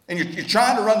 And you're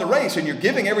trying to run the race, and you're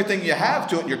giving everything you have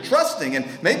to it, and you're trusting, and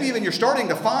maybe even you're starting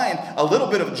to find a little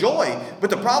bit of joy. But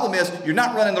the problem is, you're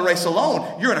not running the race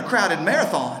alone. You're in a crowded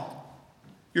marathon.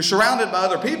 You're surrounded by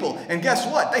other people, and guess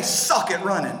what? They suck at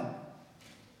running.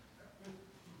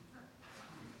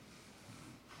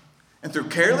 And through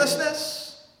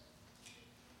carelessness,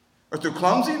 or through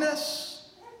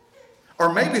clumsiness,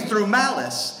 or maybe through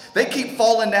malice, they keep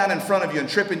falling down in front of you and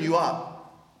tripping you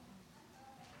up.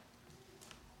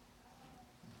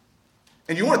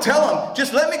 And you want to tell them,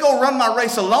 just let me go run my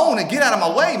race alone and get out of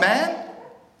my way, man.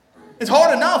 It's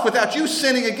hard enough without you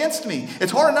sinning against me.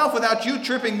 It's hard enough without you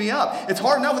tripping me up. It's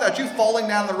hard enough without you falling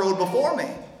down the road before me.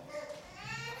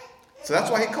 So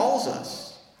that's why he calls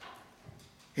us.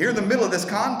 Here in the middle of this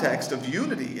context of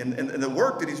unity and the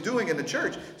work that he's doing in the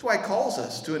church, that's why he calls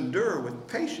us to endure with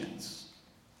patience.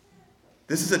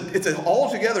 It's an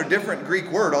altogether different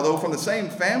Greek word, although from the same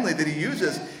family that he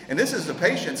uses. And this is the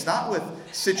patience, not with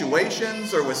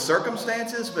situations or with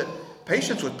circumstances, but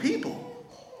patience with people.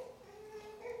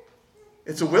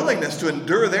 It's a willingness to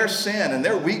endure their sin and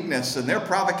their weakness and their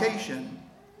provocation.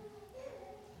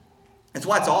 It's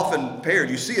why it's often paired.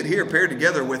 You see it here paired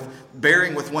together with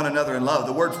bearing with one another in love.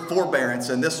 The word forbearance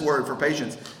and this word for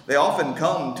patience, they often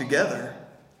come together.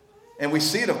 And we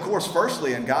see it, of course,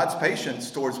 firstly in God's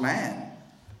patience towards man.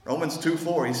 Romans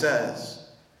 2:4, he says,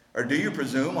 or do you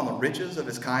presume on the riches of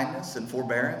his kindness and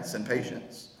forbearance and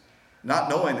patience, not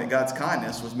knowing that God's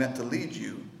kindness was meant to lead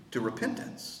you to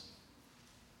repentance?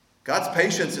 God's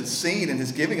patience is seen in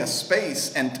his giving us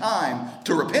space and time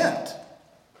to repent.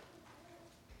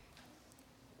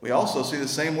 We also see the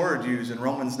same word used in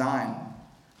Romans 9.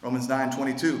 Romans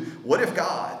 9:22. What if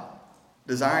God,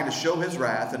 desiring to show his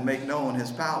wrath and make known his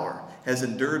power, has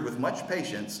endured with much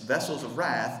patience vessels of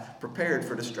wrath prepared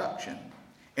for destruction,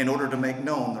 in order to make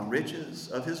known the riches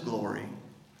of his glory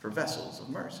for vessels of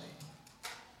mercy?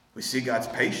 We see God's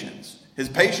patience. His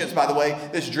patience, by the way,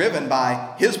 is driven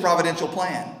by his providential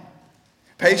plan.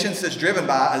 Patience is driven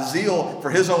by a zeal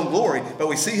for his own glory, but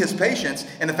we see his patience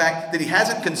in the fact that he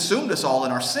hasn't consumed us all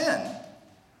in our sin.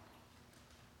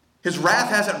 His wrath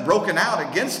hasn't broken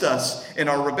out against us in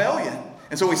our rebellion.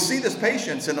 And so we see this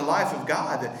patience in the life of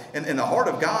God, in the heart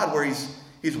of God, where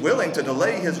He's willing to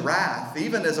delay His wrath,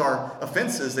 even as our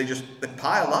offenses, they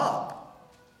pile up.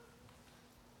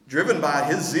 Driven by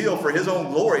His zeal for His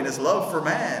own glory and His love for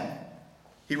man,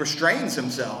 He restrains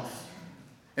Himself.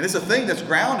 And it's a thing that's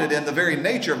grounded in the very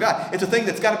nature of God. It's a thing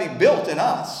that's got to be built in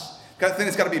us. It's a thing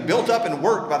that's got to be built up and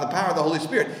worked by the power of the Holy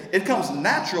Spirit. It comes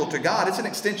natural to God. It's an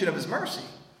extension of His mercy.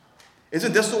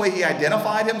 Isn't this the way He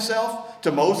identified Himself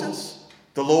to Moses?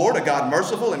 The Lord, a God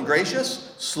merciful and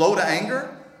gracious, slow to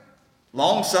anger,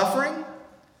 long-suffering,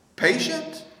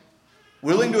 patient,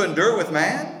 willing to endure with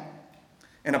man,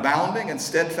 and abounding in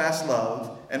steadfast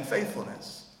love and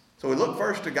faithfulness. So we look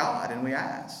first to God and we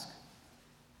ask.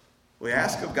 We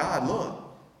ask of God, look,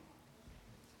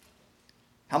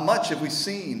 how much have we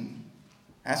seen?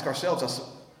 Ask ourselves,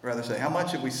 I'll rather say, how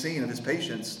much have we seen of His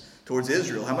patience towards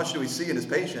Israel? How much do we see in His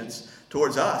patience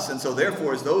towards us? And so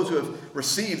therefore, as those who have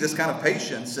received this kind of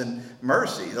patience and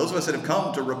mercy, those of us that have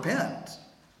come to repent,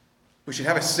 we should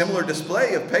have a similar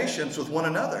display of patience with one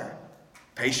another.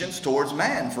 Patience towards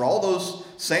man for all those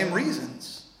same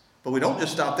reasons. But we don't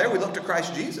just stop there. We look to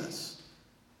Christ Jesus.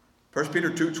 1 Peter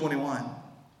 2:21.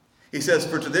 He says,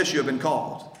 "For to this you have been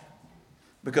called,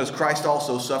 because Christ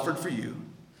also suffered for you,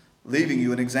 leaving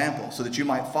you an example, so that you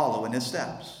might follow in His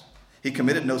steps. He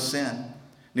committed no sin,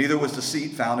 neither was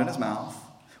deceit found in His mouth.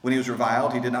 When He was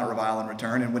reviled, He did not revile in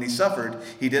return, and when He suffered,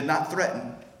 He did not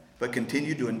threaten, but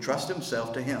continued to entrust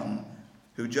Himself to Him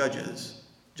who judges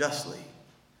justly."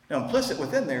 Now, implicit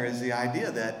within there is the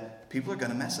idea that people are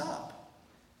going to mess up.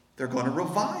 They're going to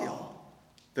revile.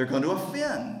 They're going to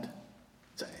offend.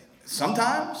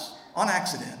 Sometimes on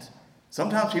accident.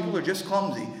 Sometimes people are just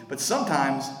clumsy, but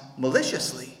sometimes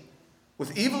maliciously,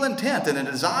 with evil intent and a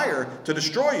desire to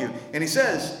destroy you. And He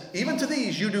says, even to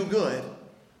these you do good.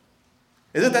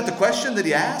 Isn't that the question that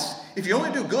He asks? If you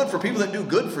only do good for people that do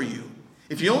good for you,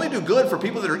 if you only do good for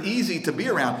people that are easy to be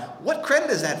around, what credit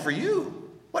is that for you?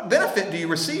 What benefit do you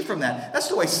receive from that? That's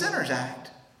the way sinners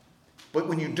act. But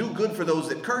when you do good for those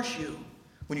that curse you,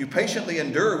 when you patiently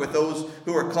endure with those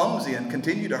who are clumsy and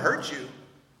continue to hurt you,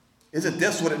 isn't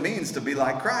this what it means to be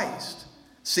like Christ?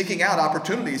 Seeking out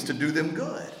opportunities to do them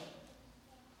good.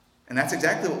 And that's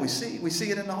exactly what we see. We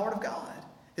see it in the heart of God.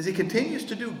 As He continues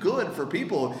to do good for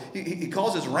people, He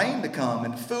causes rain to come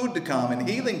and food to come and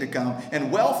healing to come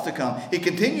and wealth to come. He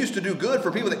continues to do good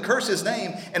for people that curse His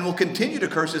name and will continue to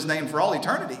curse His name for all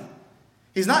eternity.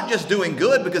 He's not just doing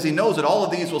good because He knows that all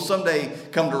of these will someday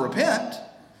come to repent.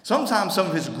 Sometimes some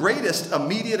of His greatest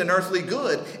immediate and earthly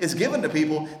good is given to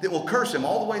people that will curse Him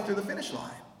all the way through the finish line.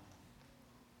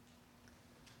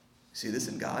 We see this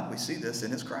in God. We see this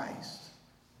in His Christ.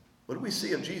 What do we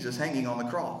see of Jesus hanging on the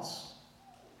cross?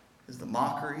 As the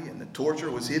mockery and the torture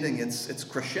was hitting its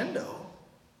crescendo.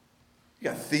 You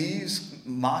got thieves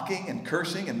mocking and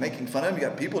cursing and making fun of Him. You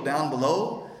got people down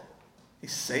below. He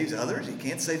saves others. He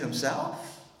can't save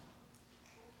Himself.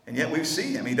 And yet we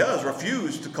see Him. He does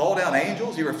refuse to call down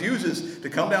angels. He refuses to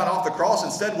come down off the cross.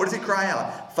 Instead, what does He cry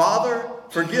out? "Father,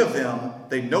 forgive them.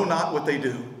 They know not what they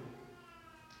do."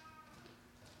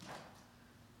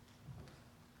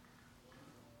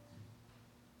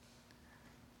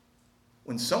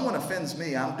 When someone offends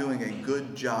me, I'm doing a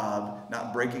good job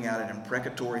not breaking out an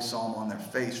imprecatory psalm on their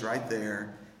face right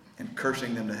there and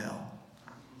cursing them to hell.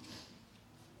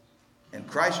 And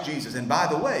Christ Jesus, and by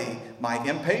the way, my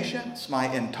impatience, my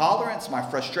intolerance, my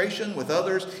frustration with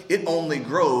others, it only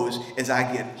grows as I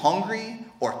get hungry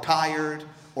or tired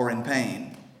or in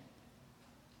pain.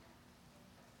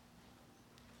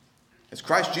 As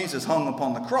Christ Jesus hung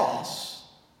upon the cross,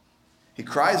 He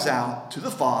cries out to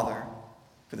the Father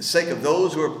for the sake of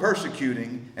those who are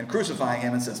persecuting and crucifying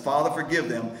Him and says, "Father, forgive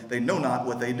them. They know not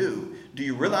what they do." Do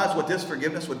you realize what this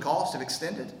forgiveness would cost if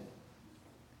extended?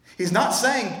 He's not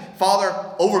saying, "Father,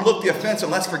 overlook the offense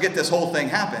and let's forget this whole thing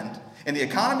happened." In the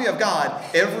economy of God,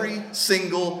 every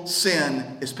single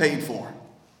sin is paid for.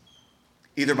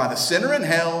 Either by the sinner in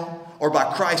hell or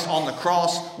by Christ on the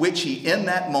cross, which He in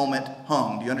that moment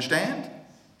hung. Do you understand?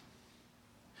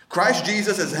 Christ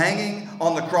Jesus is hanging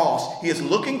on the cross. He is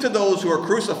looking to those who are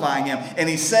crucifying Him, and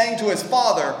He's saying to His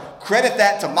Father, "Credit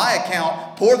that to my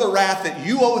account. Pour the wrath that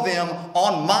you owe them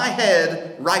on my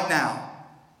head right now."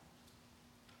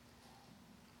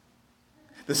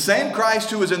 The same Christ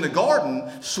who was in the garden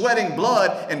sweating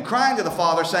blood and crying to the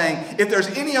Father saying, "If there's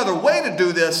any other way to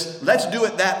do this, let's do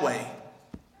it that way.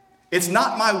 It's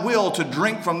not my will to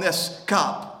drink from this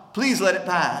cup. Please let it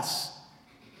pass."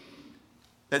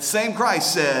 That same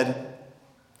Christ said,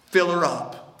 "Fill her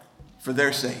up for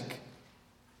their sake."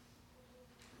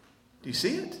 Do you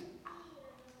see it?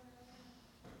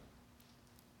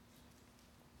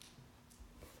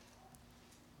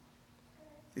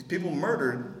 These people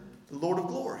murdered the Lord of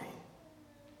glory.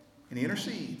 And he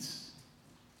intercedes.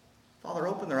 Father,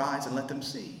 open their eyes and let them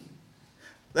see.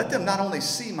 Let them not only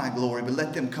see my glory, but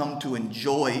let them come to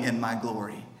enjoy in my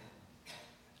glory.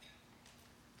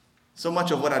 So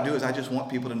much of what I do is I just want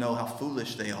people to know how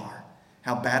foolish they are,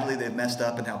 how badly they've messed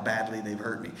up and how badly they've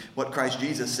hurt me. What Christ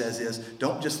Jesus says is,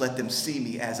 don't just let them see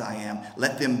me as I am.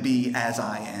 Let them be as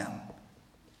I am.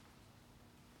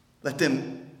 Let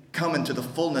them come into the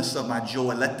fullness of my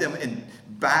joy. Let them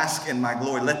bask in my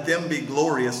glory. Let them be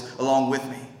glorious along with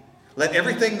me. Let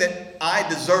everything that I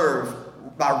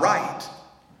deserve by right,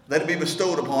 let it be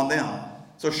bestowed upon them.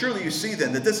 So surely you see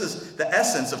then that this is the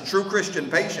essence of true Christian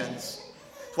patience.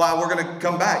 That's why we're going to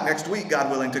come back next week,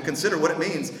 God willing, to consider what it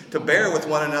means to bear with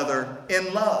one another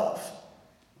in love.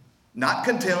 Not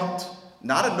contempt,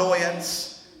 not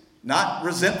annoyance, not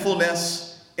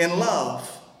resentfulness, in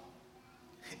love.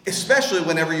 Especially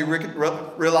whenever you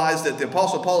realize that the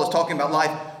Apostle Paul is talking about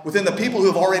life within the people who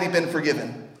have already been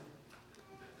forgiven.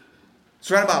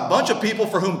 Surrounded by a bunch of people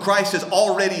for whom Christ has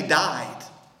already died.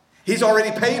 He's already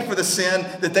paid for the sin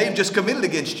that they've just committed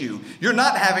against you. You're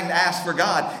not having to ask for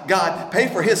God, pay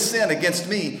for his sin against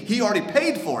me. He already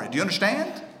paid for it. Do you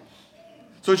understand?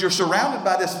 So as you're surrounded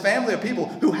by this family of people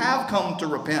who have come to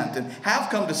repent and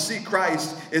have come to see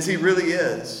Christ as he really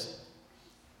is.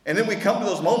 And then we come to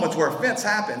those moments where offense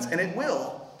happens, and it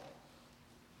will.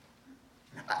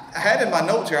 I had in my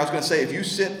notes here, I was going to say,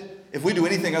 if we do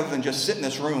anything other than just sit in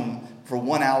this room for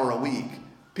 1 hour a week,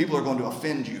 people are going to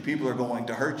offend you. People are going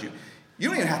to hurt you. You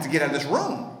don't even have to get out of this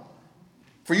room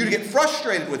for you to get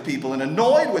frustrated with people and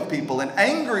annoyed with people and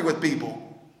angry with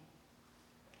people.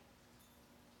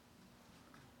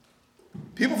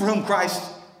 People for whom Christ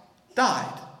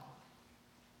died.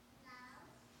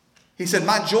 He said,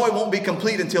 my joy won't be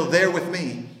complete until they're with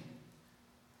me.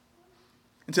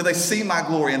 Until they see my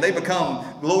glory and they become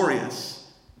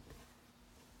glorious.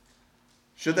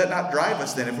 Should that not drive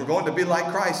us then, if we're going to be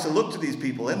like Christ, to look to these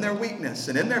people in their weakness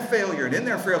and in their failure and in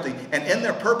their frailty and in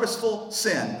their purposeful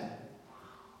sin?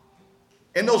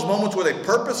 In those moments where they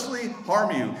purposely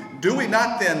harm you, do we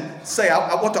not then say,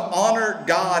 I want to honor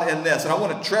God in this, and I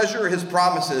want to treasure his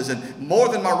promises, and more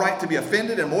than my right to be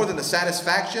offended, and more than the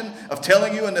satisfaction of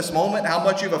telling you in this moment how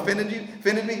much you've offended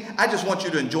me, I just want you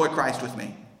to enjoy Christ with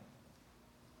me.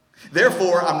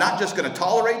 Therefore, I'm not just going to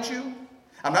tolerate you.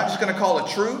 I'm not just going to call a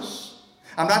truce.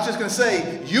 I'm not just going to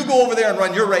say, you go over there and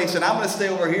run your race, and I'm going to stay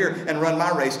over here and run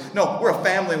my race. No, we're a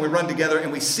family, and we run together,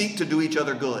 and we seek to do each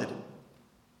other good.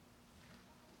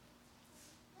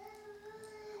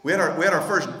 We had our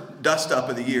first dust up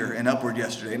of the year in Upward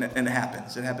yesterday, and it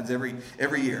happens. It happens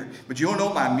every year. But you want to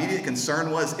know what my immediate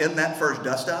concern was in that first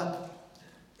dust up?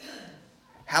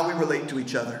 How we relate to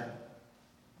each other.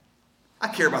 I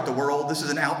care about the world. This is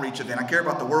an outreach event. I care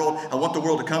about the world. I want the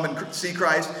world to come and see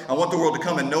Christ. I want the world to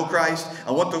come and know Christ.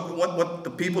 I want the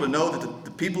people to know that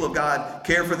the people of God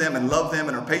care for them and love them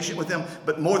and are patient with them.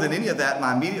 But more than any of that,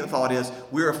 my immediate thought is,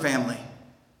 we're a family.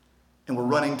 And we're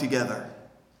running together.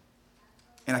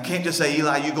 And I can't just say,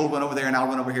 Eli, you go run over there and I'll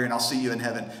run over here and I'll see you in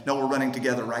heaven. No, we're running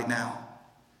together right now.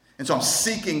 And so I'm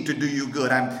seeking to do you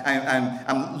good.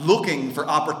 I'm looking for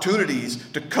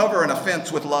opportunities to cover an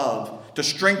offense with love, to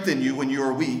strengthen you when you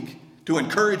are weak, to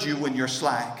encourage you when you're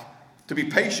slack, to be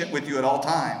patient with you at all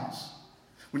times.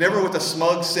 Never with a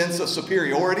smug sense of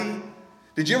superiority.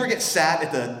 Did you ever get sat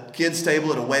at the kids'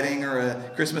 table at a wedding or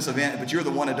a Christmas event, but you're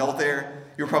the one adult there?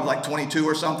 You were probably like 22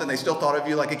 or something. They still thought of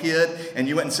you like a kid, and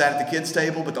you went and sat at the kids'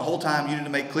 table, but the whole time you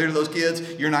didn't make clear to those kids,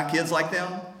 you're not kids like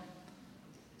them.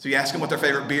 So you ask them what their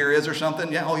favorite beer is or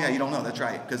something. Yeah, oh yeah, you don't know. That's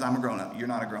right, because I'm a grown-up. You're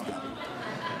not a grown-up.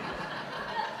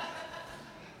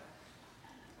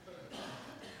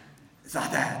 It's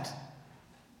not that.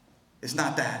 It's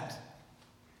not that.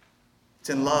 It's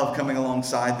in love coming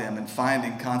alongside them and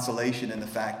finding consolation in the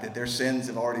fact that their sins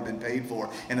have already been paid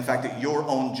for, and the fact that your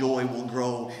own joy will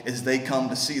grow as they come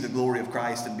to see the glory of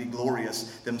Christ and be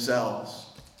glorious themselves.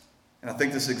 And I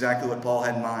think this is exactly what Paul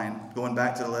had in mind, going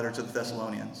back to the letter to the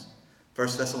Thessalonians.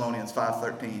 1 Thessalonians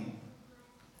 5:13.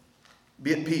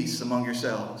 Be at peace among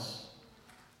yourselves.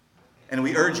 And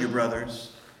we urge you,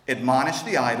 brothers, admonish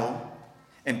the idle,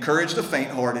 encourage the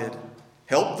faint-hearted,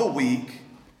 help the weak,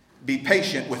 be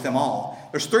patient with them all.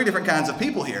 There's 3 different kinds of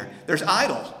people here. There's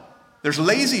idle. There's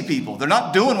lazy people. They're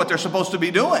not doing what they're supposed to be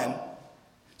doing.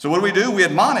 So what do? We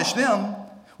admonish them.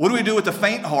 What do we do with the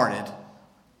faint-hearted?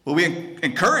 Well, we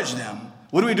encourage them.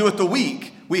 What do we do with the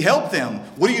weak? We help them.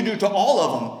 What do you do to all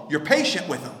of them? You're patient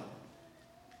with them.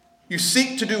 You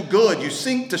seek to do good. You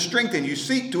seek to strengthen. You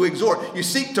seek to exhort. You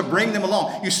seek to bring them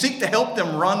along. You seek to help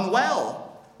them run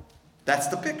well. That's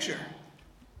the picture.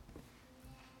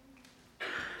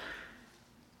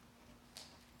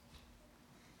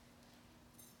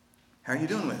 How are you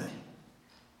doing with it?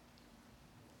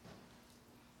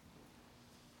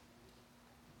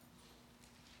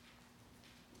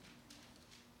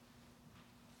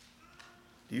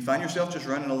 Do you find yourself just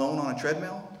running alone on a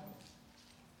treadmill?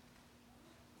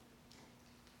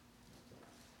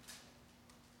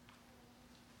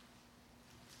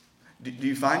 Do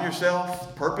you find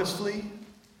yourself purposefully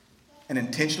and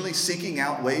intentionally seeking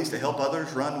out ways to help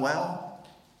others run well?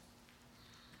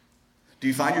 Do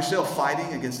you find yourself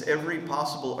fighting against every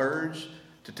possible urge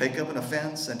to take up an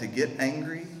offense and to get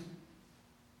angry?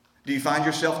 Do you find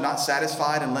yourself not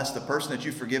satisfied unless the person that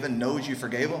you've forgiven knows you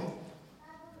forgave them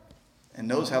and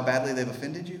knows how badly they've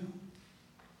offended you?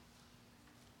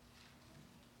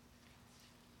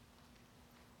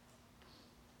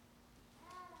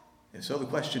 If so, the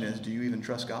question is, do you even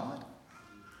trust God?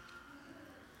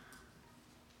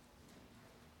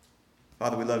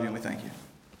 Father, we love you and we thank you.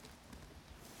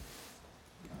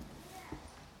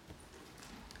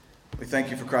 We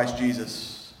thank you for Christ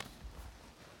Jesus,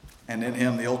 and in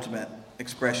him the ultimate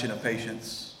expression of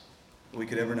patience we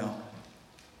could ever know.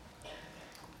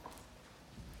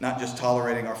 Not just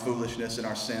tolerating our foolishness and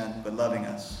our sin, but loving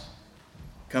us,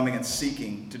 coming and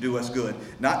seeking to do us good.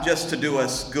 Not just to do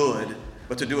us good,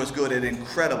 but to do us good at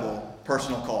incredible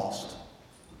personal cost.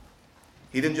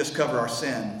 He didn't just cover our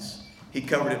sins, he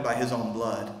covered it by his own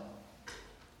blood.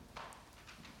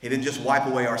 He didn't just wipe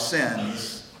away our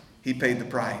sins, he paid the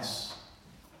price.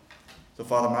 So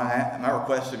Father, my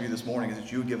request of you this morning is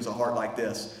that you would give us a heart like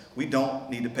this. We don't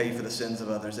need to pay for the sins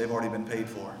of others. They've already been paid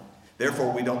for.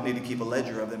 Therefore, we don't need to keep a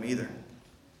ledger of them either.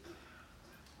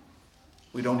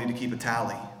 We don't need to keep a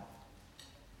tally.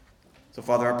 So,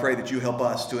 Father, I pray that you help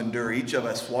us to endure. Each of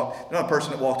us, not a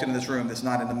person that walked into this room that's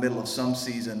not in the middle of some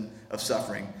season of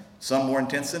suffering, some more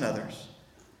intense than others.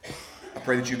 I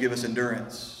pray that you give us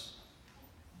endurance,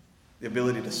 the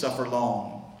ability to suffer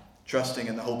long, trusting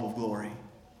in the hope of glory.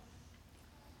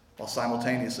 While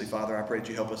simultaneously, Father, I pray that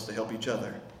you help us to help each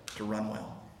other to run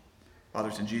well. Father,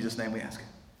 it's in Jesus' name we ask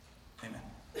it. Amen.